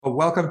Well,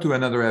 welcome to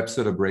another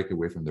episode of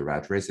Breakaway from the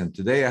Rat Race. And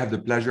today I have the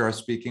pleasure of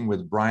speaking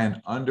with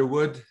Brian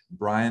Underwood.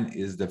 Brian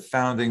is the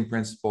founding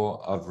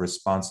principal of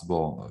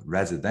Responsible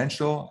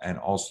Residential and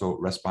also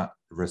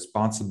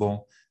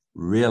Responsible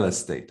Real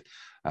Estate,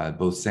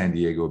 both San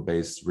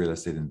Diego-based real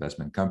estate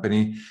investment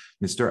company.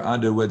 Mr.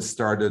 Underwood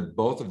started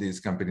both of these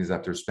companies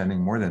after spending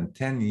more than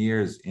 10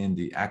 years in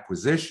the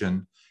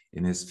acquisition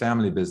in his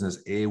family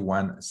business,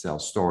 A1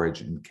 Self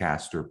Storage in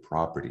Castor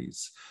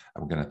Properties.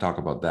 I'm going to talk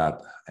about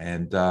that.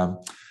 And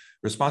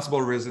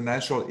Responsible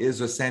Residential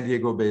is a San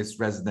Diego-based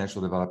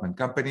residential development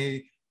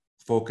company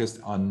focused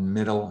on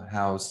middle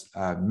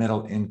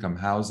income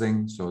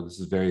housing. So this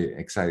is a very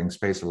exciting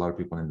space. A lot of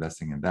people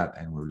investing in that,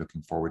 and we're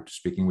looking forward to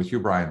speaking with you,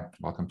 Brian.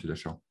 Welcome to the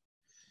show.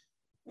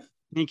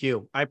 Thank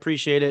you. I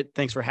appreciate it.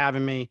 Thanks for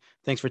having me.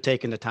 Thanks for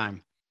taking the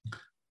time.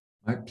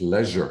 My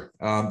pleasure.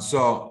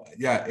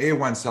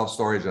 A1 Self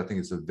Storage, I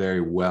think it's a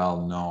very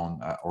well-known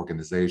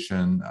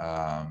organization,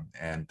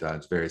 and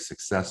it's very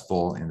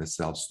successful in the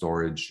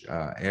self-storage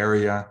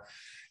area.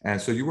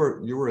 And so you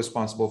were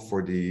responsible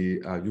for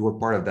you were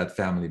part of that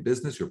family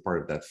business. You're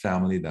part of that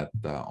family that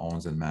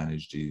owns and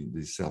manages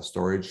the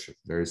self-storage,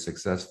 very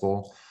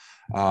successful.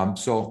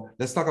 So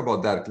let's talk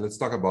about that. Let's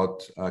talk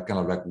about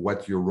kind of like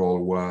what your role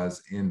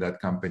was in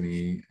that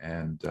company,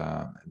 and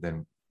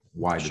then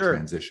why the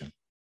transition.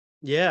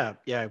 Yeah,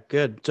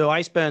 good. So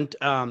I spent,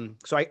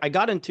 I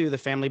got into the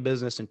family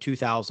business in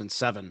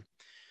 2007.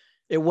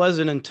 It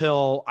wasn't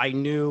until I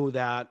knew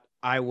that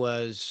I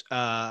was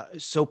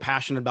so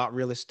passionate about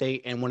real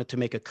estate and wanted to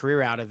make a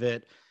career out of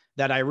it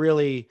that I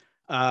really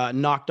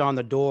knocked on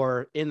the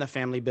door in the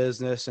family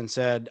business and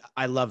said,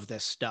 I love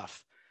this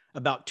stuff.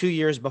 About 2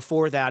 years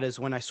before that is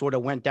when I sort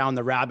of went down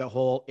the rabbit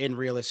hole in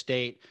real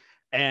estate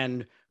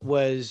and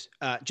was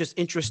just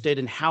interested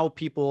in how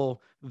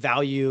people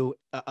value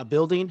a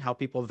building, how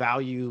people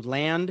value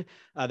land.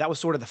 That was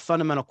sort of the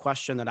fundamental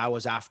question that I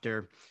was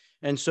after.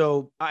 And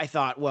so I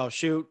thought, well,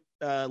 shoot,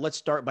 let's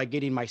start by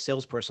getting my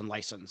salesperson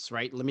license,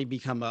 right? Let me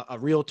become a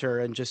realtor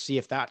and just see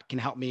if that can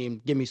help me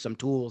and give me some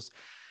tools.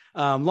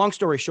 Long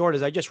story short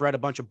is I just read a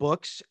bunch of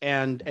books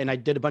and I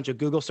did a bunch of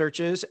Google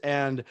searches,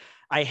 and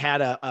I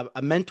had a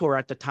mentor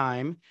at the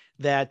time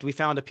that we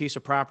found a piece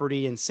of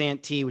property in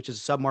Santee, which is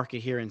a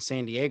submarket here in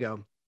San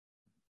Diego.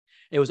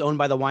 It was owned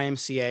by the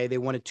YMCA. They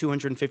wanted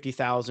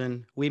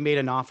 $250,000. We made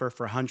an offer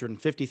for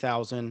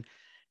 $150,000,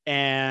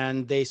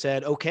 and they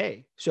said,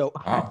 okay. So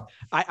wow.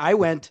 I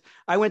went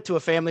to a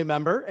family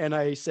member and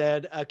I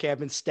said, okay, I've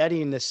been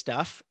studying this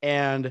stuff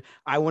and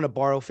I want to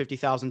borrow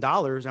 $50,000.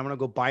 I want to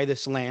go buy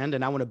this land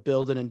and I want to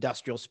build an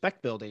industrial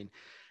spec building.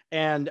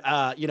 And,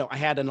 I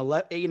had an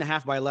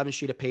 8.5 by 11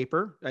 sheet of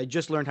paper. I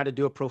just learned how to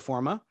do a pro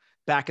forma,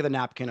 back of the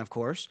napkin, of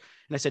course.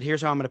 And I said,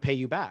 here's how I'm going to pay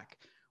you back.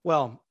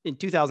 Well, in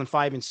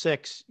 2005 and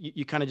 6,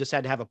 you kind of just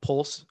had to have a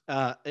pulse,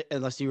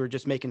 unless you were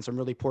just making some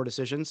really poor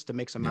decisions to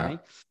make some money.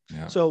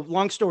 Yeah. So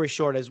long story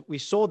short is we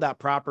sold that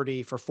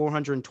property for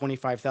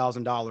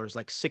 $425,000,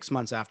 like 6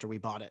 months after we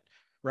bought it.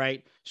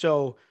 Right.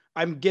 So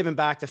I'm giving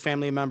back the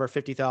family member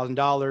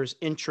 $50,000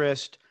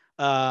 interest.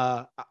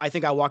 I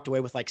think I walked away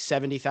with like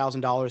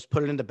 $70,000,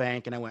 put it in the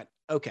bank, and I went,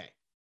 okay,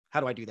 how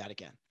do I do that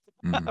again?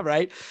 Mm-hmm.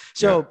 Right.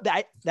 So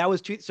that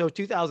was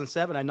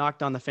 2007. I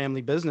knocked on the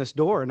family business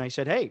door and I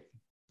said, hey,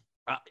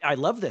 I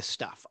love this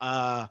stuff.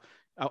 I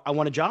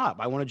want a job.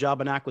 I want a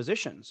job in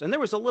acquisitions. And there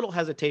was a little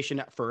hesitation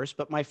at first,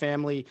 but my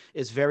family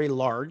is very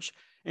large.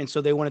 And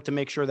so they wanted to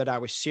make sure that I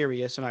was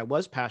serious and I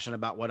was passionate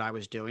about what I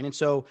was doing. And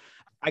so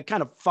I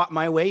kind of fought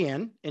my way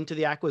into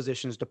the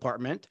acquisitions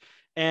department.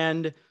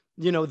 And,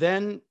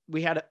 then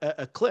we had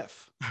a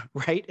cliff,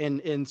 right?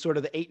 In sort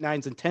of the 8,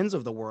 9s, and 10s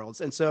of the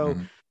worlds. And so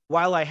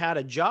while I had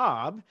a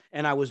job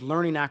and I was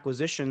learning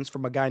acquisitions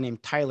from a guy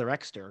named Tyler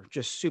Exter,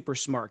 just super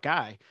smart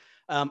guy,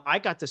 I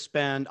got to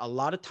spend a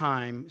lot of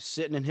time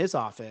sitting in his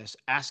office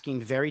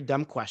asking very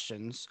dumb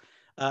questions.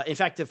 In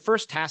fact, the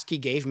first task he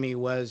gave me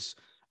was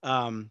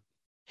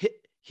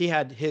he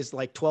had his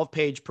like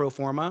 12-page pro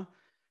forma,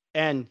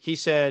 and he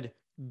said,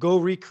 go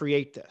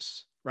recreate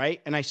this,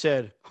 right? And I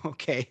said,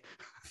 okay,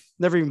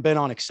 never even been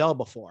on Excel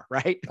before,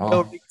 right?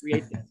 Go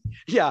recreate this.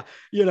 Yeah,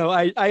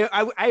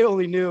 I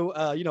only knew,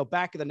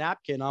 back of the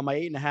napkin on my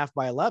 8.5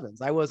 by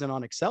 11s. I wasn't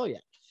on Excel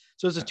yet.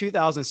 So this is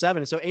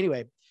 2007. So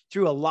anyway,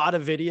 through a lot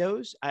of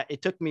videos,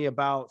 it took me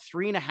about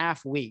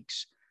 3.5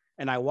 weeks.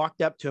 And I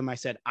walked up to him. I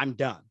said, I'm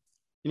done.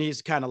 And he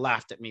just kind of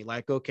laughed at me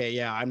like, okay,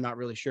 yeah, I'm not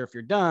really sure if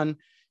you're done.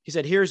 He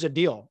said, here's a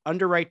deal.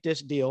 Underwrite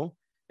this deal.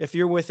 If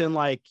you're within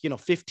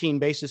 15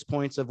 basis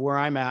points of where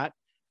I'm at,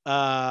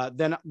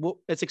 then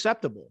it's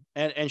acceptable.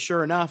 And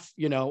sure enough,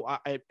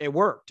 it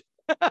worked.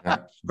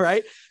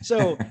 Right.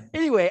 So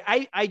anyway,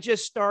 I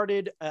just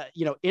started,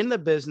 in the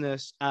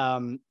business.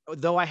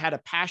 Though I had a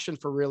passion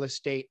for real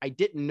estate, I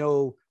didn't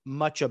know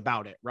much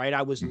about it. Right.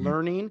 I was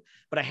learning,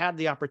 but I had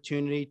the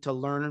opportunity to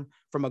learn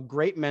from a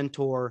great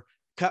mentor,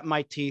 cut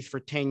my teeth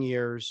for 10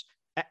 years.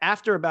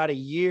 After about 1.5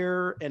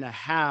 years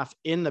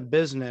in the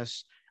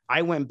business,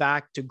 I went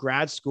back to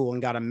grad school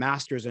and got a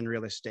master's in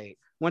real estate.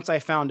 Once I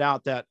found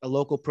out that a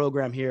local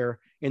program here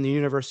and the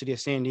University of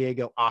San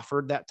Diego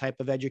offered that type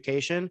of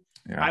education,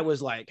 Yeah. I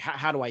was like,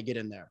 how do I get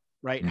in there?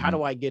 Right? How Mhm.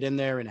 do I get in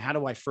there, and how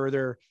do I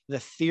further the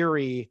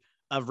theory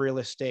of real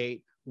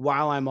estate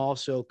while I'm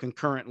also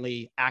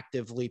concurrently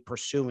actively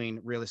pursuing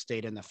real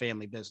estate in the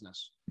family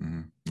business?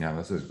 Yeah,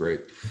 this is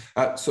great.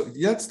 So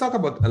let's talk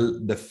about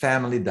the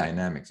family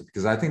dynamics,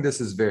 because I think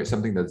this is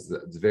something that's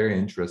very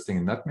interesting,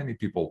 and not many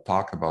people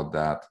talk about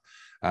that.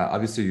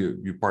 Obviously,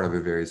 you're part of a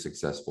very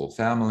successful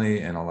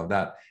family and all of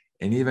that,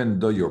 and even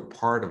though you're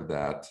part of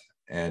that,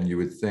 and you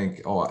would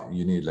think, oh,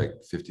 you need like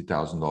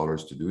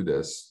 $50,000 to do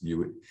this,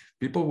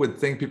 people would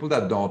think, people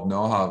that don't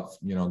know how,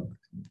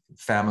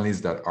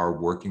 families that are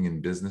working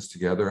in business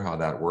together, how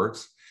that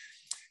works,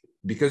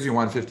 because you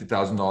want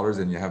 $50,000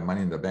 and you have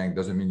money in the bank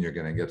doesn't mean you're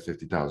going to get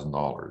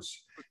 $50,000.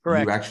 You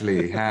Correct.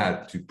 actually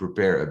had to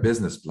prepare a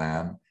business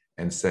plan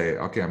and say,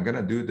 okay, I'm going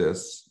to do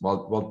this.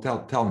 Well,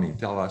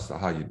 tell us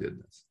how you did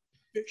this.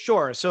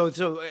 Sure. So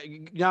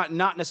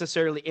not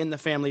necessarily in the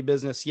family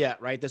business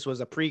yet, right? This was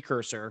a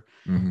precursor.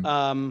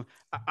 Mm-hmm.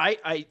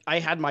 I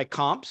had my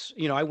comps.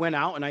 I went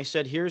out and I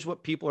said, here's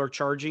what people are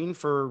charging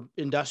for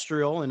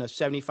industrial in a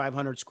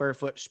 7,500 square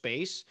foot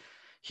space.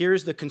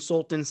 Here's the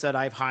consultants that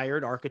I've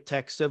hired,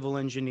 architect, civil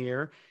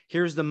engineer.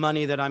 Here's the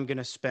money that I'm going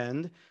to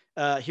spend.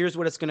 Here's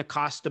what it's going to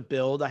cost to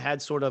build. I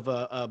had sort of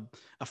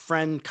a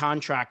friend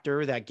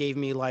contractor that gave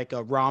me like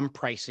a ROM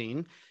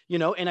pricing,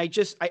 and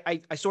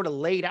I sort of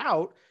laid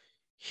out,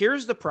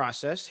 here's the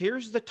process,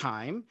 here's the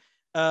time,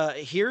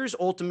 here's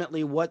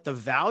ultimately what the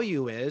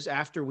value is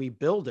after we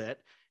build it,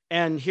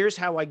 and here's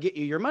how I get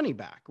you your money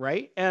back,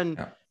 right? And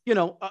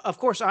Yeah. of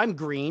course, I'm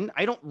green.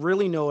 I don't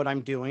really know what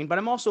I'm doing, but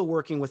I'm also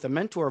working with a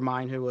mentor of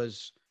mine who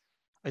was,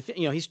 I think,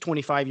 he's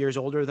 25 years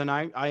older than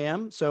I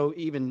am. So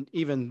even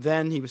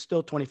then, he was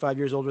still 25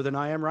 years older than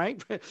I am,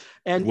 right?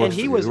 And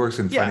he It was, works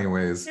in yeah, funny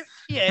ways.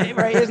 yeah,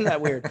 right. Isn't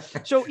that weird?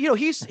 So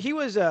he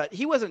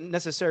wasn't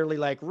necessarily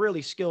like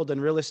really skilled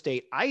in real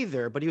estate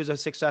either, but he was a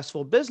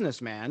successful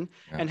businessman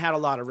Yeah. and had a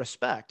lot of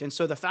respect. And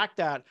so the fact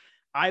that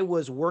I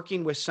was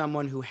working with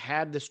someone who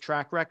had this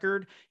track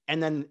record,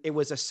 and then it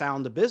was a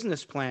sound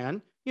business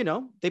plan,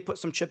 they put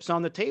some chips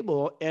on the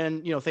table,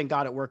 and thank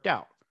God it worked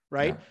out. Yeah.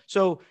 Right.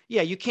 So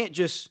yeah, you can't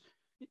just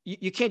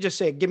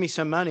say, give me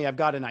some money, I've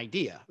got an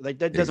idea. Like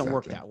that doesn't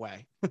work Exactly. that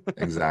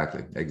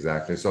way.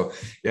 Exactly. So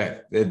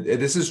yeah,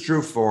 this is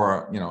true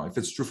for, if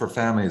it's true for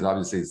families,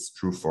 obviously it's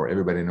true for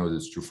everybody knows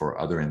it's true for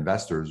other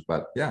investors,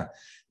 but yeah,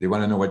 they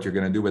want to know what you're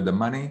going to do with the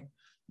money.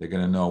 They're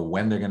going to know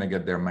when they're going to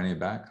get their money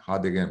back,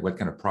 what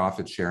kind of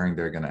profit sharing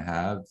they're going to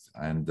have.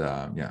 And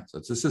yeah, so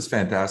this is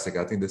fantastic.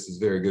 I think this is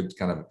very good to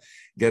kind of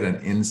get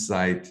an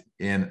insight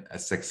in a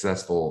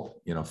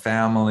successful,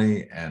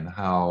 family, and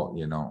how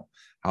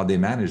they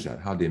manage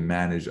that, how they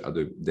manage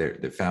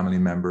their family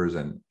members,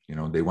 and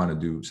they want to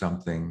do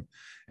something,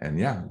 and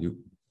yeah,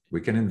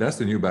 we can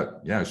invest in you, but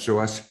yeah, show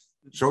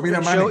me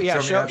the money.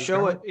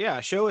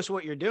 Show us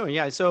what you're doing.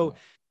 Yeah. So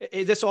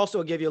this also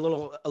will give you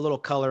a little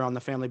color on the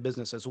family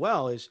business as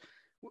well. Is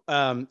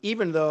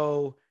even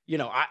though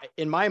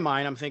in my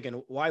mind I'm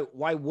thinking,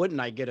 why wouldn't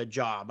I get a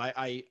job?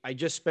 I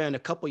just spent a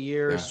couple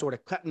years sort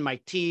of cutting my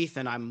teeth,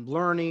 and I'm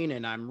learning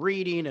and I'm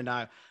reading, and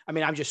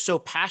I'm just so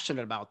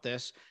passionate about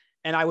this.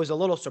 And I was a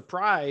little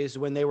surprised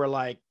when they were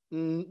like,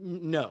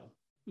 no,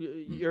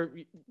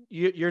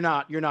 you're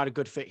not a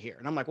good fit here.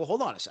 And I'm like, well,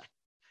 hold on a sec.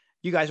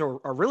 You guys are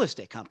a real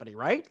estate company,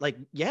 right? Like,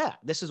 yeah,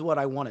 this is what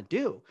I want to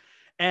do.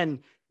 And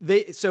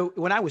so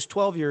when I was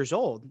 12 years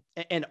old,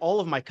 and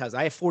all of my cousins,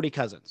 I have 40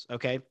 cousins.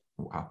 Okay.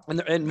 Wow.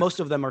 And most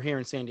of them are here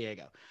in San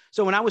Diego.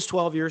 So when I was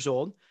 12 years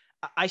old,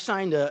 I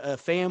signed a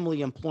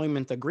family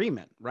employment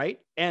agreement, right?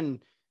 And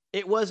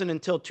it wasn't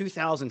until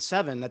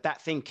 2007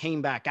 that thing came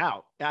back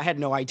out. I had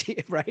no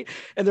idea, right?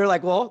 And they're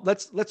like, well,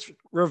 let's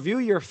review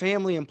your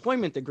family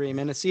employment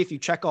agreement and see if you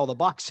check all the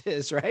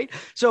boxes, right?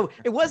 So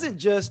it wasn't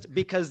just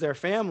because they're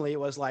family. It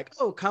was like,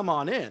 oh, come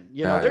on in.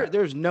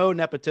 There's no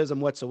nepotism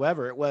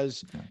whatsoever. It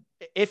was,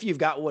 if you've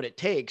got what it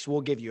takes,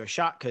 we'll give you a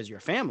shot because you're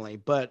family.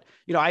 But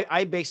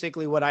I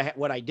basically what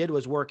I did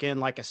was work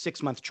in like a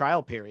 6-month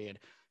trial period,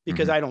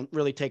 because I don't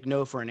really take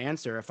no for an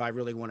answer if I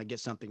really want to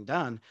get something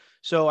done.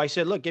 So I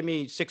said, look, give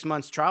me 6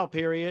 months trial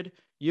period.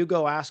 You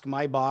go ask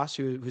my boss,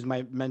 who's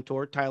my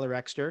mentor, Tyler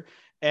Exter,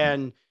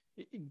 and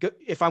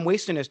if I'm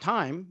wasting his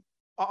time,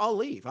 I'll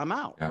leave. I'm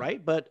out,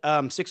 right? But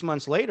 6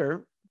 months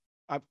later,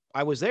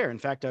 I was there. In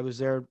fact, I was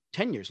there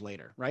 10 years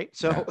later, right?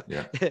 So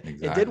exactly.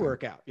 It did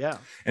work out. Yeah.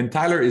 And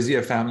Tyler, is he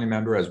a family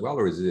member as well,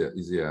 or is he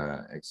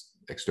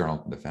external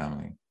to the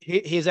family?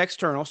 He's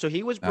external. So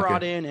he was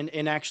brought in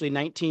actually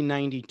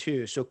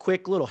 1992. So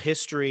quick little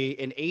history.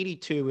 In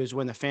 82 is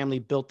when the family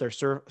built their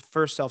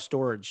first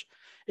self-storage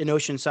in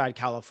Oceanside,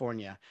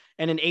 California.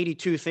 And in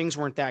 82, things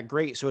weren't that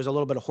great. So there was a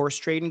little bit of horse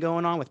trading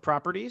going on with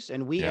properties.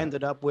 And we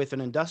ended up with an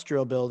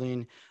industrial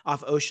building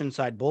off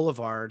Oceanside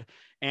Boulevard.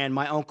 And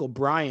my uncle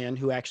Brian,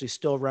 who actually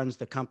still runs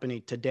the company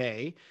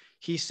today,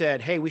 he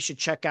said, hey, we should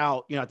check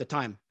out, at the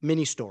time,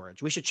 mini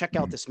storage. We should check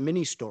out this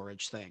mini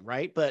storage thing,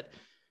 right? But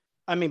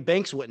I mean,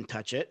 banks wouldn't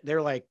touch it.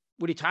 They're like,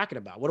 what are you talking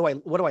about? What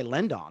do I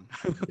lend on?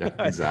 Yeah,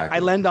 I exactly.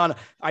 lend on,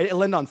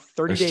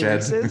 30-day Shed.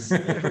 leases,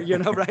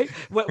 right?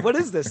 What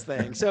is this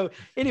thing? So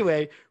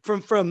anyway,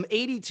 from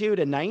 82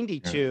 to Yeah.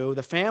 92,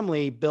 the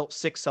family built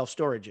 6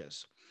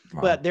 self-storages,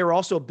 but Wow. they were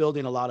also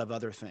building a lot of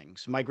other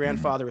things. My Mhm.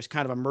 grandfather was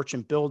kind of a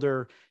merchant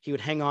builder. He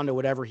would hang on to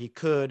whatever he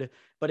could.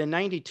 But in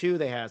 92,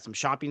 they had some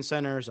shopping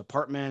centers,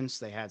 apartments,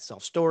 they had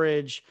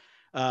self-storage,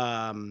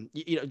 kind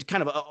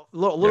of a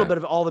little Yeah. bit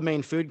of all the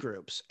main food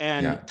groups.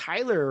 And Yeah.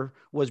 Tyler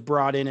was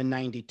brought in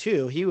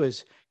 92. He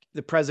was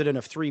the president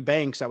of 3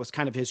 banks. That was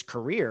kind of his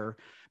career,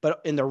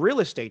 but in the real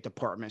estate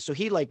department. So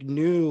he like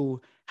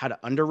knew how to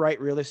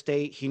underwrite real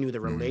estate. He knew the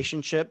Mhm.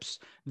 relationships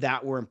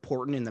that were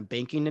important in the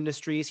banking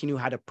industries. He knew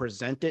how to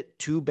present it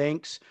to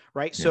banks,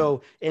 right? Yeah.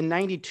 So in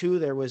 92,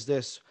 there was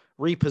this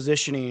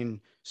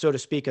repositioning, so to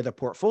speak, of the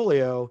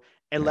portfolio,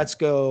 and Yeah. let's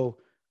go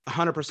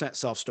 100%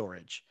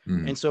 self-storage.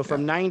 And Mhm. so Yeah.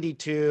 from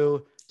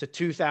 92 to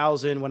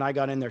 2000, when I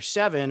got in there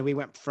 7, we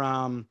went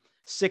from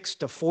 6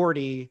 to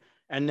 40.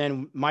 And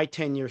then my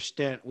 10-year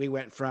stint, we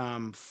went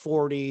from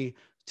 40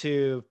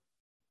 to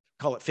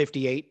call it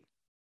 58.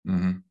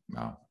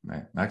 Wow,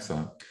 right.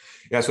 Excellent.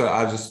 Yeah, so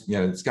I was just,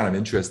 it's kind of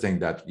interesting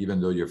that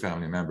even though your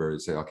family member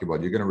say, okay,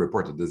 well, you're going to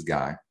report to this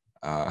guy,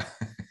 uh,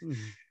 Mhm.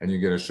 and you're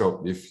going to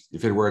show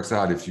if it works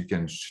out, if you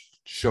can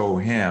show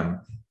him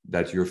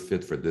that you're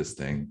fit for this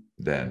thing,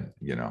 then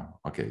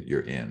okay,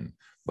 you're in.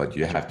 But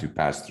you have to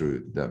pass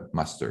through the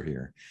muster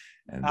here,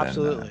 and then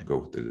Absolutely.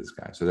 go to this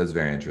guy. So that's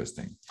very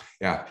interesting.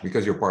 Yeah,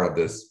 because you're part of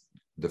this.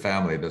 The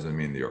family doesn't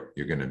mean you're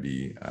going to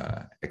be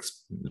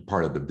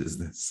part of the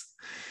business,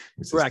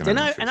 which is Correct. kind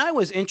of And interesting. I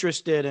was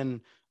interested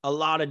in a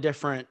lot of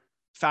different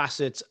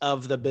facets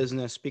of the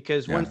business,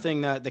 because one Yeah.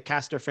 thing that the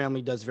Castor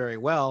family does very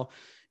well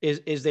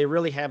is they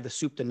really have the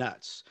soup to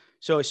nuts.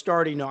 So it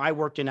started, I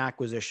worked in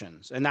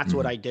acquisitions, and that's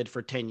what Mhm. I did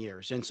for 10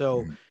 years. And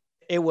so Mhm.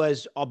 it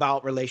was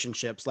about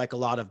relationships, like a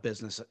lot of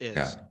business is.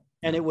 Yeah.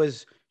 And Yeah. it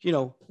was,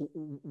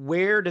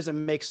 where does it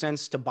make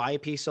sense to buy a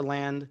piece of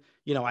land?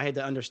 I had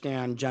to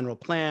understand general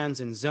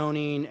plans and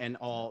zoning and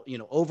all,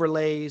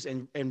 overlays,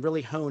 and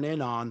really hone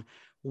in on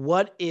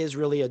what is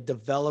really a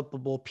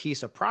developable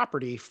piece of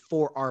property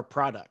for our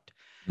product.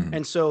 Mhm.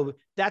 And so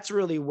that's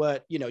really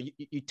what,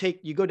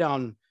 you go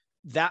down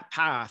that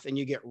path, and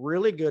you get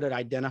really good at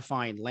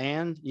identifying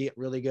land. You get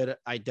really good at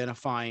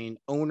identifying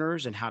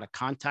owners and how to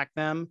contact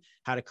them,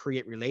 how to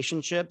create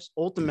relationships.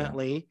 Yeah.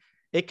 Ultimately,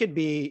 it could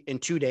be in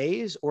 2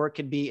 days, or it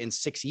could be in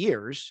 6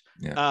 years.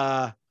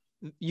 Yeah.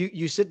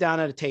 You sit down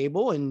at a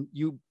table, and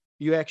you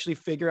actually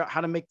figure out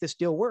how to make this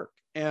deal work.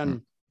 Mm.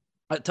 And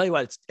I'll tell you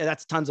what,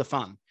 that's tons of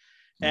fun.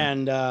 Yeah.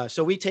 And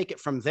so we take it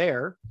from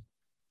there,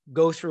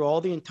 go through all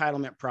the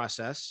entitlement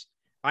process.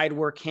 I'd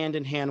work hand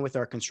in hand with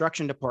our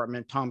construction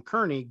department, Tom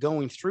Kearney,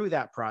 going through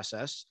that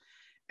process.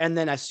 And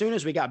then as soon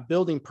as we got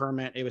building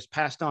permit, it was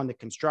passed on to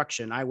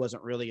construction. I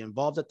wasn't really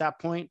involved at that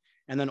point.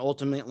 And then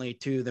ultimately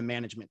to the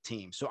management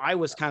team. So I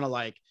was kind of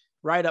like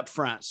right up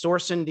front,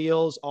 sourcing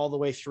deals all the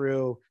way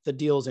through the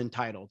deals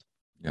entitled.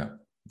 Yeah.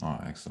 Oh,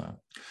 excellent.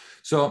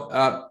 So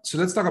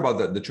let's talk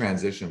about the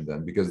transition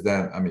then, because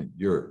then I mean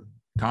you're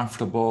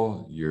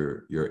comfortable,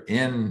 you're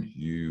in,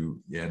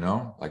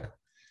 like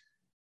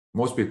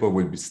most people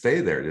would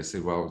stay there. They say,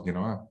 well,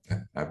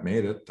 I've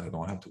made it. I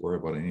don't have to worry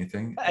about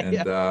anything. And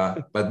Yeah.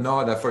 but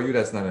no, that for you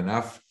that's not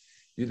enough.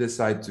 You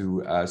decide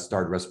to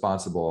start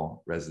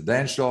responsible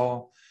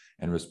residential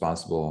and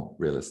responsible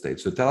real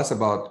estate. So tell us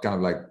about kind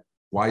of like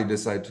why you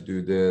decide to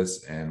do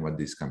this and what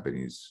these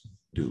companies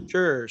do.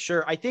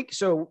 Sure. I think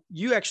so.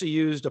 You actually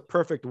used a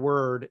perfect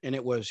word, and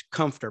it was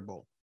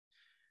comfortable.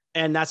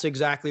 And that's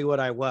exactly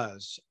what I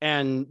was.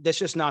 And that's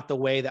just not the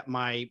way that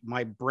my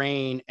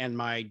brain and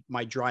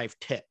my drive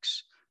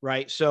ticks,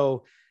 right?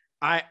 So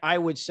I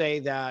would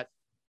say that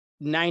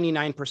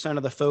 99%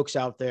 of the folks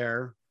out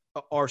there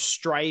are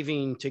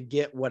striving to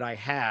get what I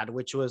had,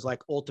 which was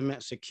like ultimate Yeah.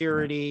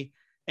 security,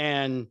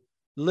 and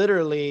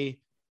literally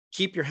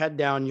keep your head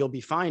down, you'll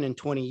be fine in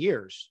 20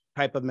 years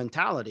type of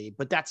mentality.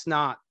 But that's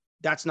not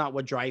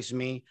what drives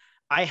me.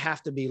 I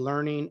have to be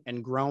learning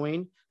and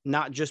growing,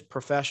 not just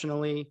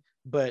professionally,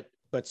 but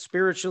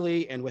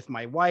spiritually and with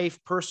my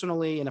wife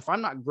personally. And if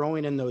I'm not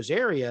growing in those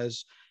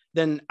areas,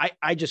 then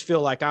I just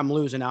feel like I'm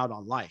losing out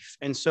on life.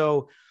 And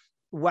so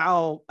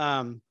while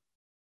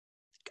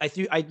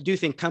I do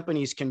think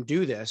companies can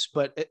do this,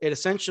 but it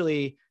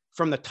essentially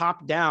from the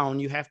top down,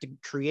 you have to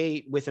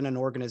create within an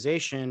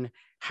organization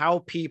how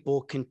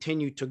people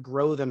continue to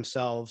grow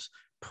themselves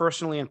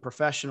personally and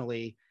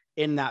professionally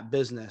in that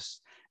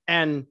business.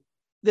 And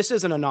this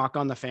isn't a knock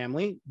on the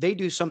family. They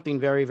do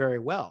something very, very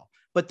well,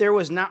 but there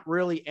was not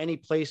really any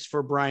place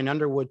for Brian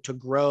Underwood to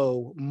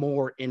grow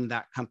more in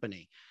that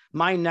company.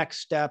 My next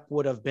step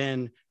would have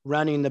been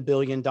running the $1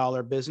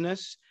 billion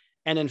business.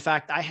 And in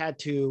fact, I had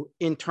to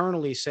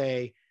internally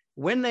say,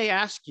 when they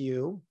ask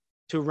you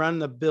to run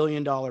the $1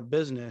 billion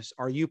business,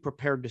 are you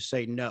prepared to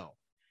say no?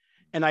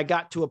 And I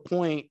got to a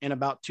point in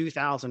about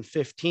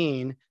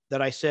 2015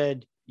 that I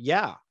said,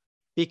 yeah,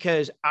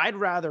 because I'd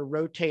rather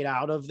rotate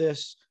out of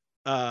this,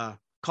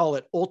 call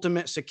it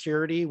ultimate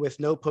security with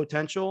no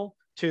potential,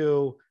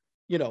 to,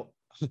 you know,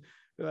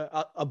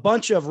 a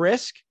bunch of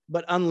risk,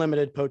 but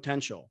unlimited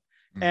potential.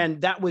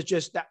 And that was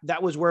just,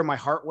 that was where my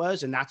heart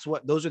was. And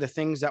those are the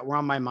things that were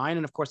on my mind.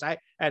 And of course I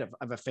have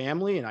a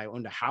family and I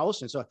owned a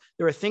house. And so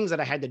there were things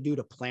that I had to do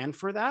to plan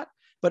for that.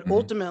 But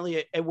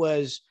ultimately it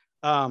was,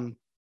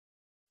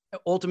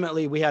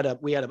 ultimately we had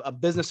a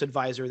business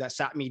advisor that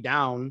sat me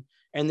down,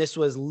 and this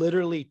was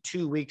literally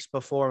 2 weeks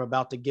before I'm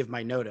about to give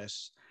my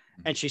notice.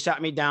 And she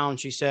sat me down,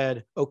 she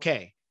said,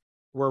 okay,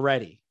 we're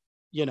ready.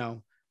 You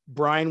know,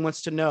 Brian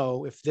wants to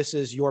know if this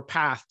is your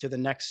path to the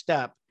next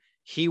step.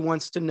 He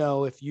wants to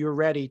know if you're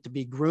ready to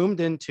be groomed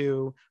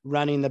into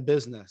running the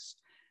business.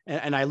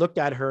 And I looked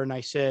at her and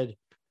I said,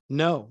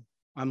 no,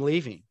 I'm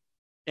leaving.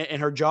 And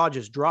her jaw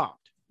just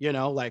dropped, you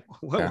know, like,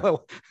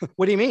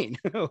 what do you mean?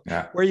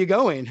 Where are you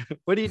going?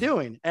 What are you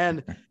doing?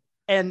 And,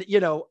 you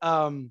know,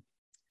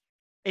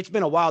 it's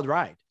been a wild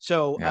ride.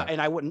 So,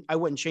 and I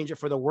wouldn't change it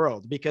for the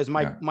world, because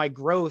my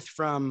growth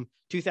from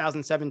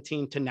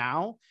 2017 to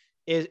now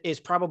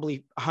is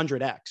probably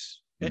 100x.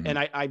 And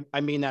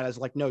I mean that as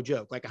like no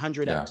joke, like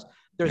 100x.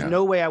 There's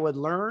no way I would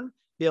learn,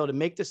 be able to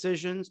make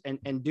decisions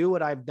and do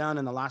what I've done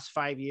in the last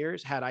 5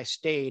 years had I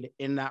stayed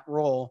in that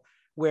role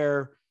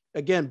where,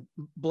 again,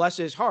 bless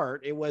his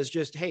heart, it was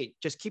just, hey,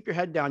 just keep your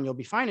head down. You'll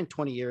be fine in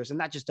 20 years. And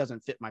that just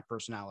doesn't fit my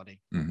personality.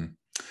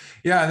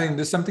 Yeah, I think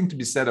there's something to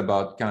be said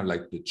about kind of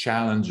like the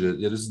challenges.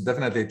 There's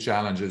definitely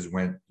challenges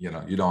when, you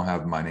know, you don't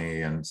have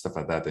money and stuff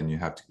like that, and you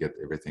have to get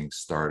everything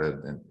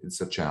started. And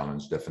it's a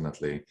challenge,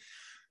 definitely.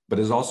 But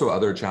there's also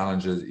other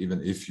challenges,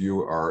 even if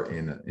you are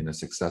in a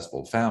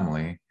successful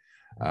family,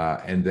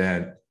 and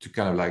then to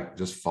kind of like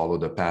just follow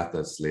the path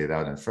that's laid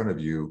out in front of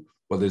you.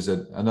 Well, there's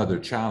another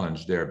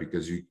challenge there,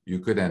 because you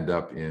could end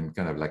up in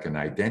kind of like an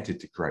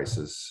identity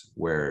crisis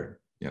where,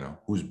 you know,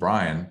 who's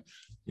Brian,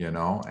 you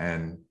know,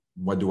 and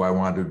what do I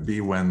want to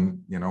be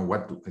when, you know,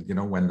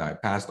 when I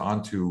passed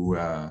on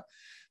to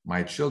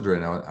my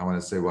children, I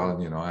want to say, well,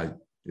 you know,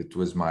 it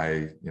was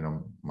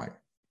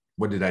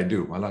what did I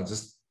do? Well, I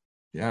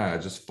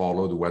just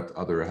followed what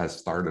other has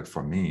started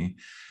from me.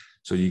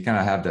 So you kind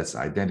of have this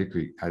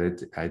identity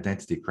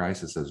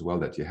crisis as well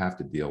that you have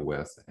to deal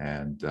with,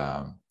 and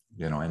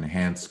you know,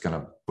 enhance kind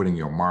of putting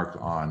your mark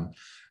on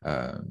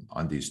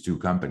these two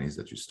companies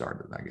that you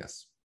started, I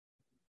guess.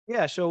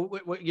 Yeah. So,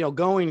 you know,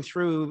 going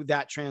through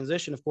that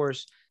transition, of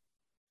course,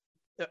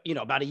 you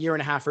know, about a year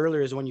and a half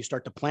earlier is when you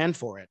start to plan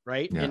for it.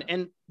 Right. Yeah.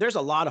 And there's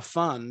a lot of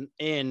fun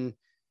in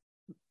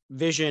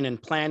vision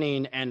and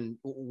planning and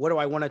what do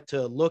I want it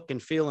to look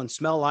and feel and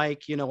smell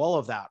like, you know, all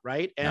of that.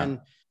 Right. And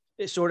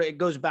it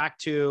goes back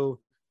to,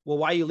 well,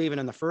 why are you leaving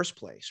in the first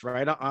place?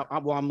 Right.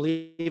 I'm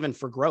leaving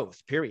for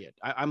growth, period.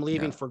 I'm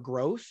leaving for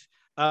growth.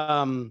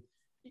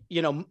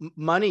 You know,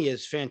 money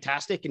is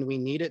fantastic and we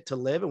need it to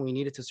live and we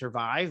need it to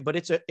survive, but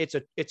it's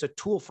a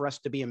tool for us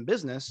to be in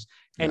business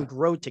and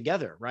grow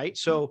together. Right.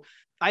 So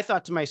I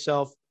thought to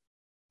myself,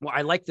 well,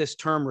 I like this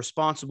term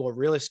responsible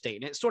real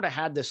estate. And it sort of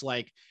had this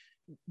like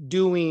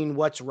doing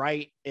what's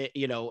right,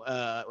 you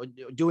know,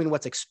 doing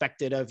what's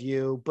expected of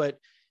you. But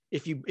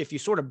if you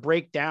sort of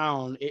break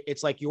down,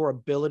 it's like your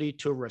ability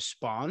to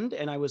respond.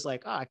 And I was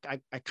like, I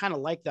kind of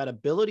like that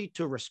ability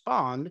to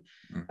respond.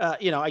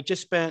 You know, I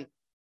just spent,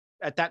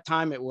 at that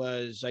time, it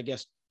was, I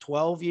guess,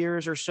 12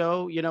 years or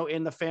so, you know,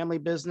 in the family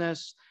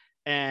business.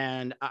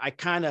 And I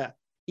kind of,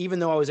 even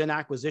though I was in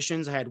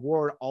acquisitions, I had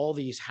wore all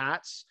these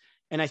hats.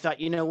 And I thought,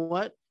 you know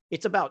what?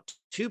 It's about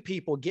two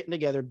people getting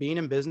together, being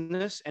in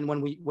business. And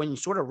when you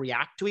sort of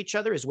react to each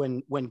other is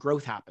when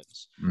growth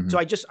happens. So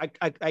I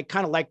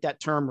kind of like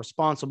that term,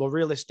 responsible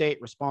real estate,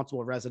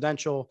 responsible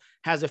residential,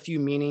 has a few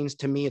meanings.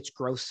 To me, it's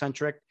growth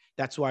centric.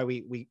 That's why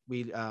we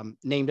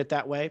named it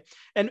that way.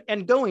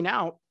 And going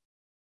out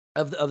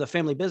of the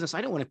family business,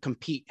 I don't want to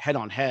compete head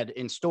on head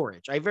in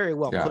storage. I very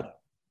well could,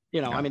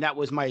 you know, I mean, that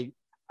was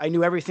I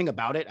knew everything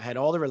about it. I had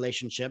all the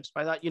relationships,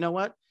 but I thought, you know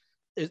what,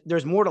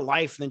 there's more to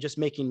life than just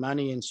making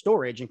money in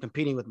storage and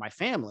competing with my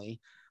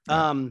family.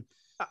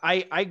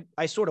 I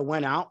sort of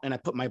went out and I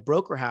put my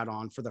broker hat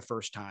on for the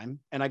first time,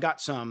 and I got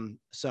some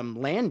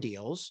land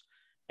deals.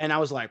 And I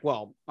was like,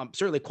 well, I'm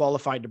certainly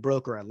qualified to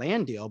broker a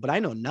land deal, but I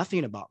know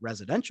nothing about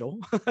residential.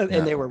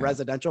 And they were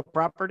residential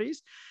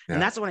properties.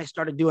 And that's when I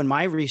started doing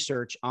my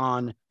research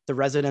on the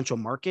residential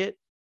market,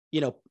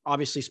 you know,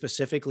 obviously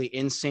specifically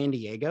in San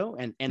Diego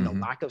and the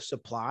lack of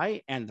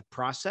supply and the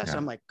process.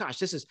 I'm like,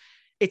 gosh,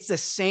 it's the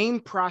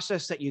same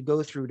process that you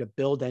go through to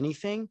build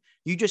anything.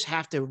 You just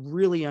have to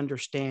really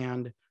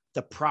understand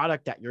the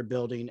product that you're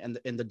building and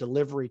the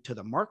delivery to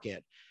the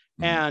market.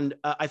 And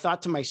I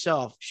thought to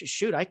myself,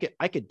 shoot, I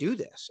could do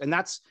this. And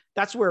that's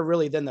where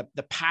really then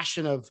the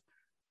passion of,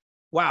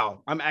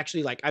 wow, I'm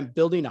actually like, I'm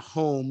building a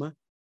home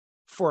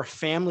for a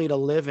family to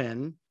live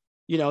in.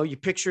 You know, you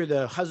picture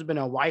the husband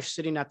and wife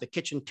sitting at the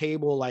kitchen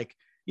table, like,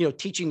 you know,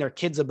 teaching their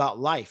kids about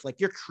life. Like,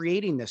 you're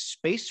creating this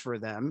space for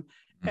them.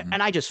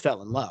 And I just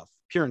fell in love,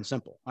 pure and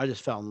simple. I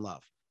just fell in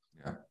love.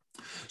 Yeah.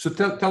 So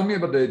tell me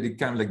about the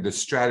kind of like the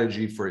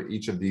strategy for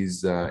each of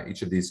these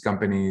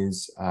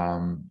companies.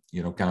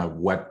 You know, kind of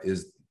what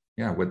is,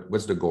 yeah,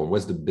 what's the goal?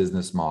 What's the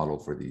business model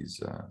for these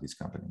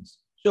companies?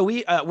 So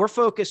we're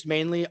focused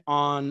mainly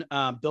on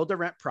build to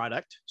rent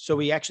product. So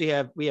we actually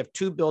have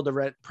two build to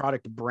rent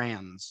product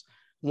brands.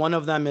 One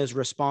of them is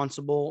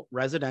Responsible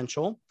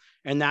Residential,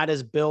 and that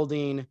is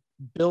building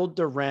build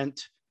to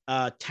rent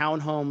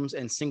townhomes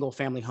and single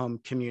family home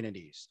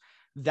communities.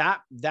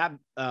 That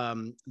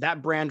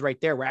brand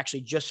right there, we're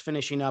actually just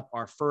finishing up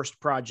our first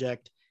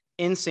project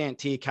in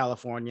Santee,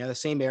 California, the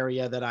same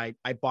area that I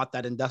bought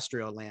that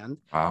industrial land.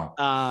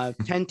 Wow.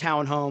 10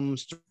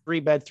 townhomes,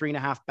 3-bed,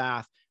 3.5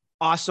 bath.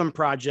 Awesome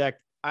project.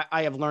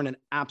 I have learned an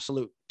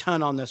absolute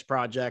ton on this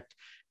project.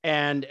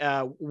 And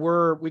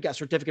we got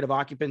certificate of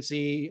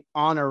occupancy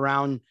on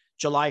around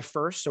July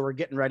 1st. So we're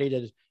getting ready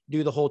to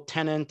do the whole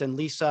tenant and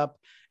lease up.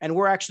 And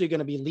we're actually going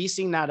to be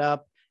leasing that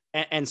up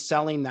and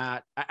selling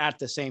that at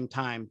the same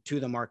time to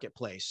the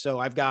marketplace. So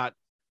I've got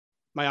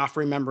my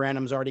offering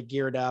memorandums already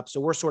geared up.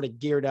 So we're sort of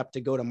geared up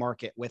to go to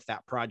market with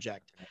that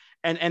project.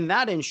 And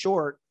that, in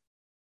short,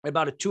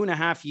 about a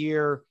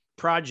 2.5-year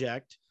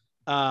project.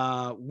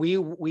 We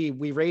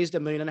raised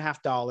 $1.5 million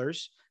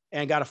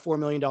and got a $4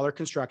 million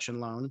construction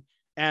loan.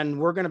 And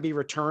we're going to be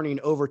returning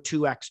over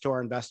 2x to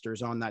our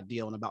investors on that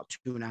deal in about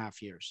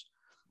 2.5 years.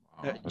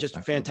 Wow, Just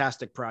a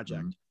fantastic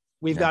project. Mm-hmm.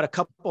 We've got a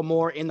couple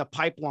more in the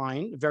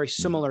pipeline, very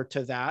similar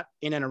to that,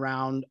 in and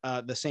around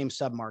the same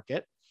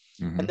submarket.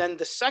 Mm-hmm. And then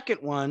the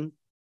second one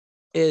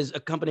is a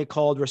company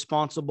called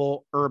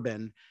Responsible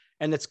Urban.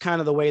 And it's kind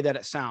of the way that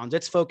it sounds.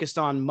 It's focused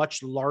on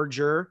much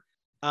larger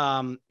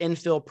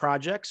infill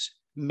projects,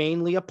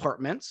 mainly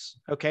apartments.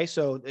 Okay.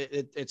 So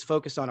it's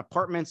focused on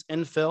apartments,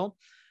 infill.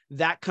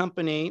 That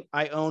company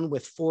I own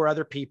with 4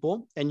 other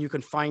people, and you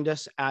can find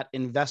us at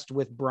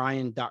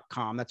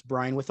investwithbrian.com. That's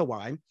Brian with a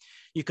Y.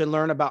 You can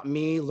learn about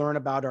me, learn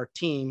about our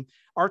team.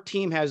 Our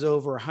team has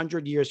over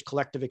 100 years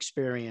collective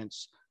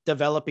experience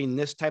developing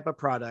this type of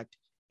product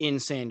in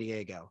San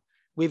Diego.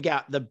 We've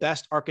got the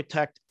best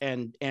architect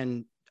and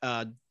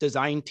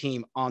design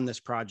team on this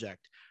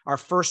project. Our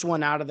first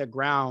one out of the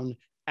ground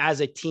as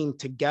a team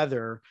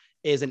together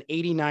is an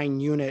 89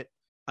 unit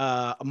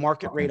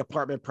market rate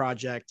apartment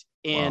project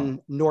in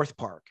North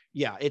Park.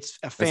 Yeah, it's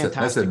a fantastic.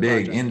 That's a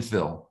big project.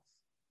 infill.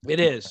 It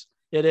is.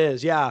 It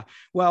is. Yeah.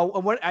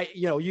 Well,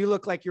 you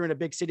look like you're in a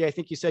big city. I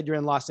think you said you're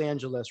in Los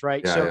Angeles,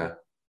 right? Yeah,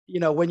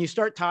 so, when you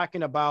start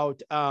talking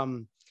about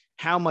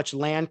how much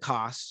land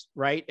costs,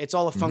 right? It's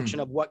all a function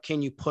of what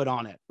can you put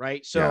on it,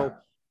 right? So,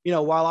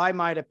 while I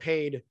might have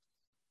paid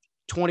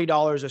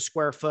 $20 a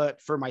square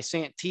foot for my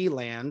Santee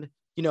land,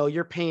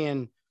 you're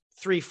paying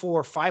 $300,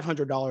 $400,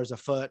 $500 a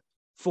foot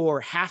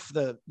for half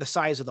the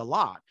size of the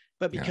lot.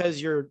 But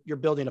because you're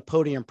building a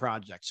podium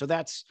project. So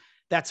that's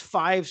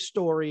 5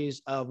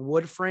 stories of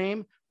wood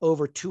frame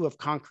over 2 of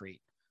concrete.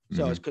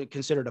 So it's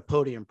considered a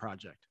podium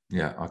project.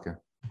 Yeah. Okay.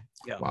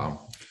 Yeah.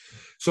 Wow.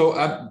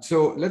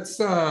 So let's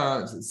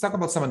talk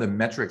about some of the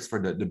metrics for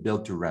the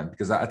build to rent,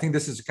 because I think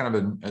this is kind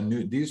of a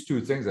new, these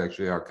 2 things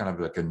actually are kind of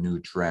like a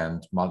new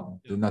trend,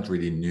 not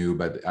really new,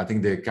 but I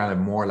think they're kind of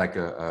more like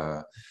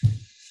a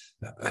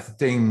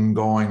thing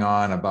going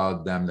on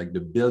about them. Like the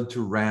build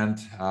to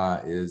rent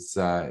is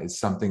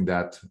something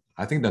that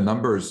I think the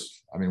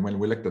numbers, I mean, when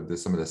we looked at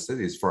some of the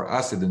cities, for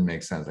us, it didn't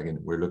make sense. Like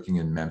we're looking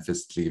in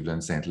Memphis,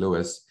 Cleveland, St.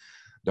 Louis,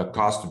 the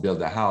cost to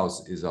build a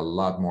house is a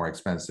lot more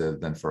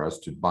expensive than for us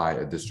to buy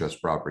a distressed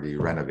property,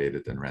 renovate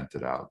it and rent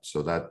it out.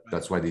 So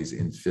that's why these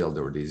infill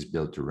or these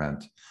build to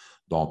rent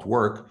don't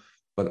work.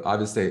 But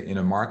obviously in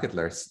a market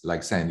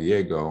like San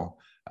Diego,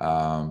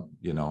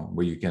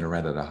 where you can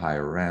rent at a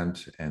higher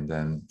rent. And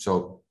then,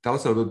 so tell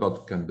us a little bit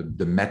about kind of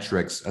the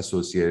metrics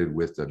associated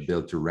with the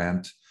build to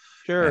rent.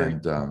 Sure.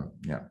 And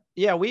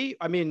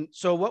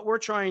so what we're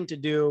trying to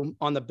do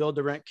on the build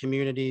to rent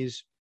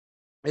communities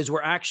is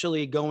we're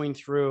actually going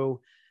through,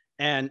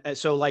 and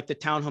so like the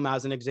townhome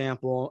as an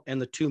example,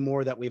 and the 2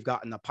 more that we've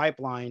got in the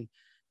pipeline,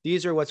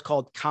 these are what's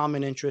called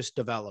common interest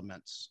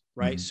developments,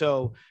 right?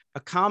 So a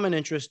common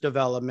interest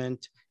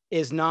development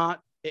is not,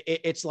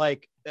 it's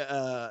like,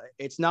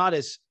 it's not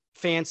as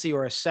fancy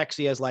or as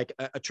sexy as like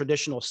a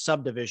traditional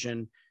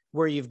subdivision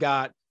where you've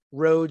got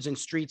roads and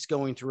streets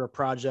going through a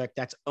project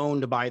that's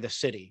owned by the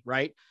city,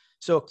 right?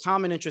 So a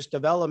common interest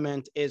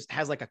development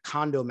has like a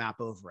condo map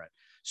over it.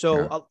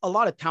 So a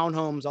lot of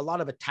townhomes, a lot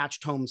of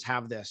attached homes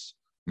have this.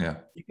 Yeah.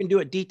 You can do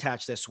it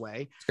detached this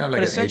way. It's kind of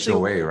like an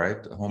HOA, right?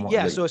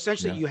 So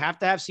essentially you have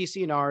to have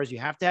CC&Rs, you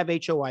have to have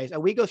HOIs,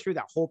 and we go through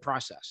that whole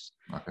process.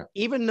 Okay.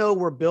 Even though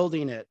we're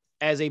building it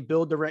as a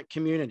build to rent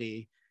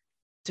community,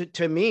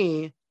 to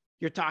me,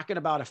 you're talking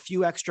about a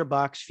few extra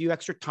bucks, few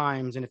extra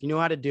times. And if you know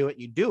how to do it,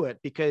 you do it,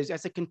 because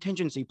that's a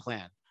contingency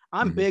plan.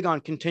 I'm big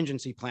on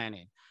contingency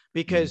planning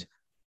because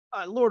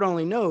Lord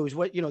only knows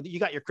what, you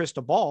got your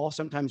crystal ball.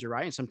 Sometimes you're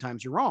right and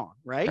sometimes you're wrong.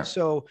 Right. Yeah.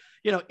 So,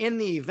 in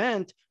the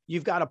event,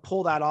 you've got to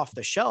pull that off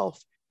the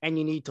shelf and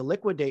you need to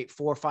liquidate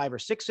 4, 5, or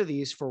 6 of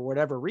these for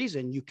whatever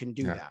reason, you can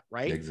do that.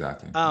 Right.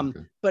 Exactly.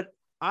 But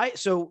I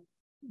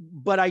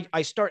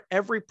start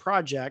every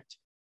project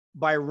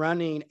by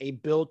running a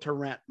build to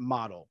rent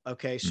model.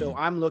 Okay. So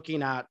I'm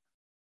looking at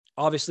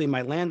obviously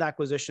my land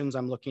acquisitions,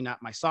 I'm looking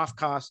at my soft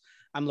costs,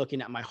 I'm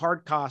looking at my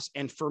hard costs.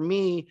 And for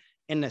me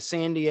in the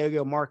San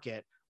Diego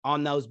market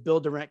on those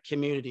build to rent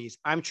communities,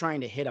 I'm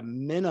trying to hit a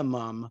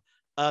minimum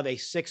of a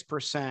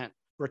 6%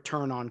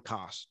 return on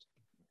cost.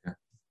 Okay.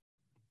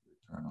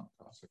 Return on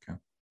cost. Okay.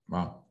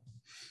 Wow.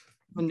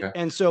 Okay.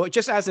 And so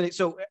just as an,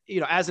 so, you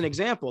know, as an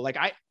example, like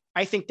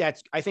I think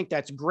that's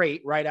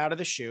great right out of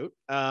the chute.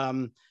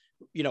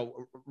 You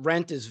know,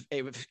 rent is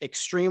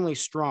extremely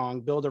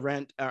strong. Build a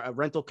rent,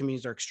 rental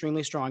communities are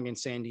extremely strong in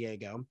San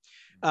Diego.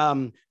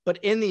 But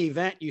in the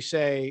event you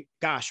say,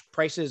 gosh,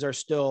 prices are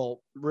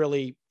still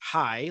really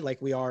high,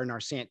 like we are in our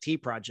Santee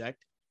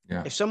project.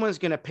 Yeah. If someone's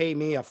going to pay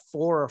me a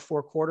 4 or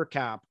 4.25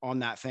 cap on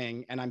that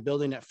thing, and I'm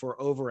building it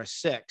for over a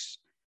 6,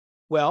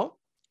 well,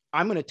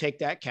 I'm going to take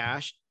that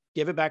cash,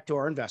 give it back to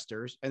our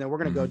investors, and then we're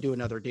going to go do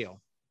another deal.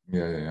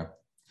 Yeah.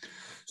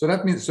 So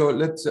that means, so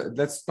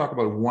let's talk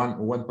about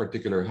one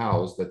particular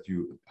house that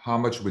how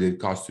much would it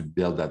cost to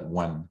build that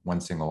one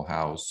single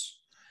house,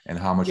 and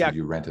how much would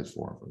you rent it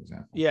for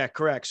example? Yeah,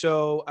 correct.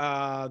 So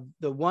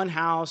the one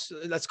house,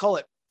 let's call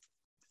it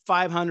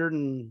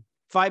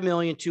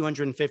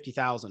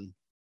 $5,250,000.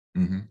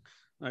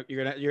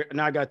 You're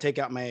now I got to take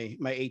out my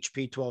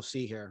HP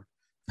 12C here.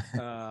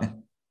 I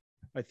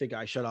think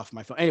I shut off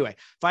my phone. Anyway,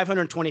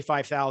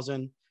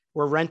 $525,000.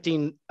 We're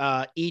renting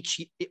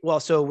each. Well,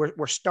 so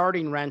we're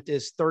starting rent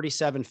is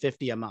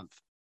 $3,750 a month.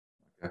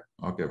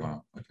 Okay.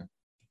 Wow. Okay.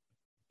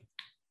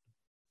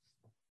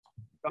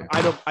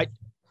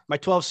 My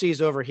 12C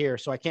is over here,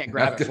 so I can't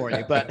grab it for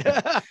you. But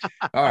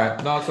all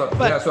right. No. So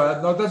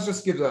no. Let's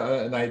just give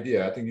an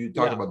idea. I think you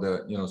talked about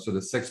so the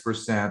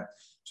 6%.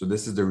 So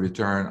this is the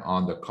return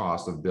on the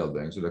cost of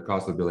building. So the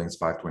cost of building is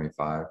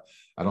 525.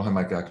 I don't have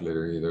my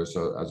calculator either,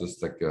 so I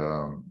just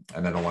and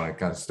I don't want to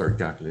kind of start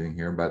calculating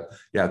here, but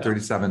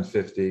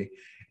 3,750.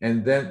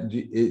 And then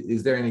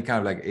is there any kind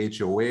of like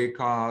HOA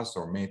costs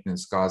or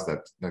maintenance costs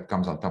that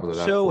comes on top of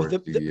that? So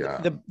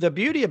the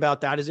beauty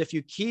about that is if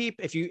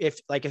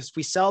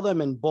we sell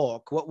them in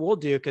bulk, what we'll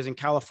do, because in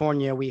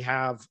California we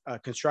have a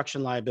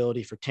construction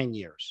liability for 10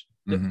 years,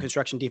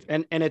 construction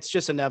and it's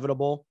just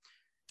inevitable.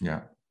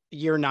 Yeah.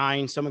 Year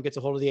 9, someone gets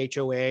a hold of the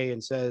HOA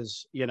and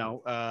says,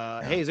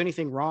 hey, is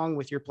anything wrong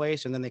with your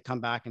place? And then they come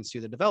back and sue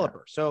the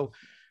developer. So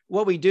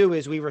what we do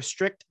is we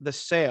restrict the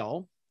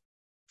sale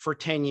for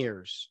 10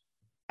 years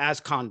as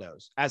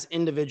condos, as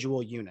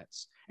individual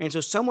units. And so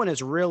someone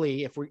is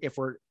really, if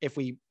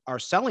we are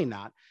selling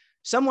that,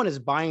 someone is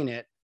buying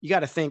it. You got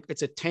to think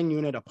it's a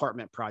 10-unit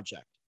apartment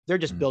project. They're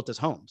just built as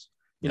homes.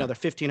 They're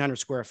 1,500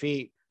 square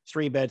feet,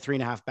 3-bed,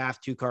 3.5 bath,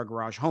 2-car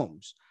garage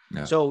homes.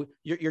 Yeah. So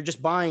you're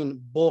just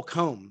buying bulk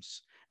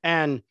homes,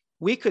 and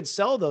we could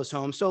sell those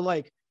homes. So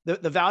like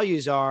the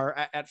values are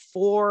at a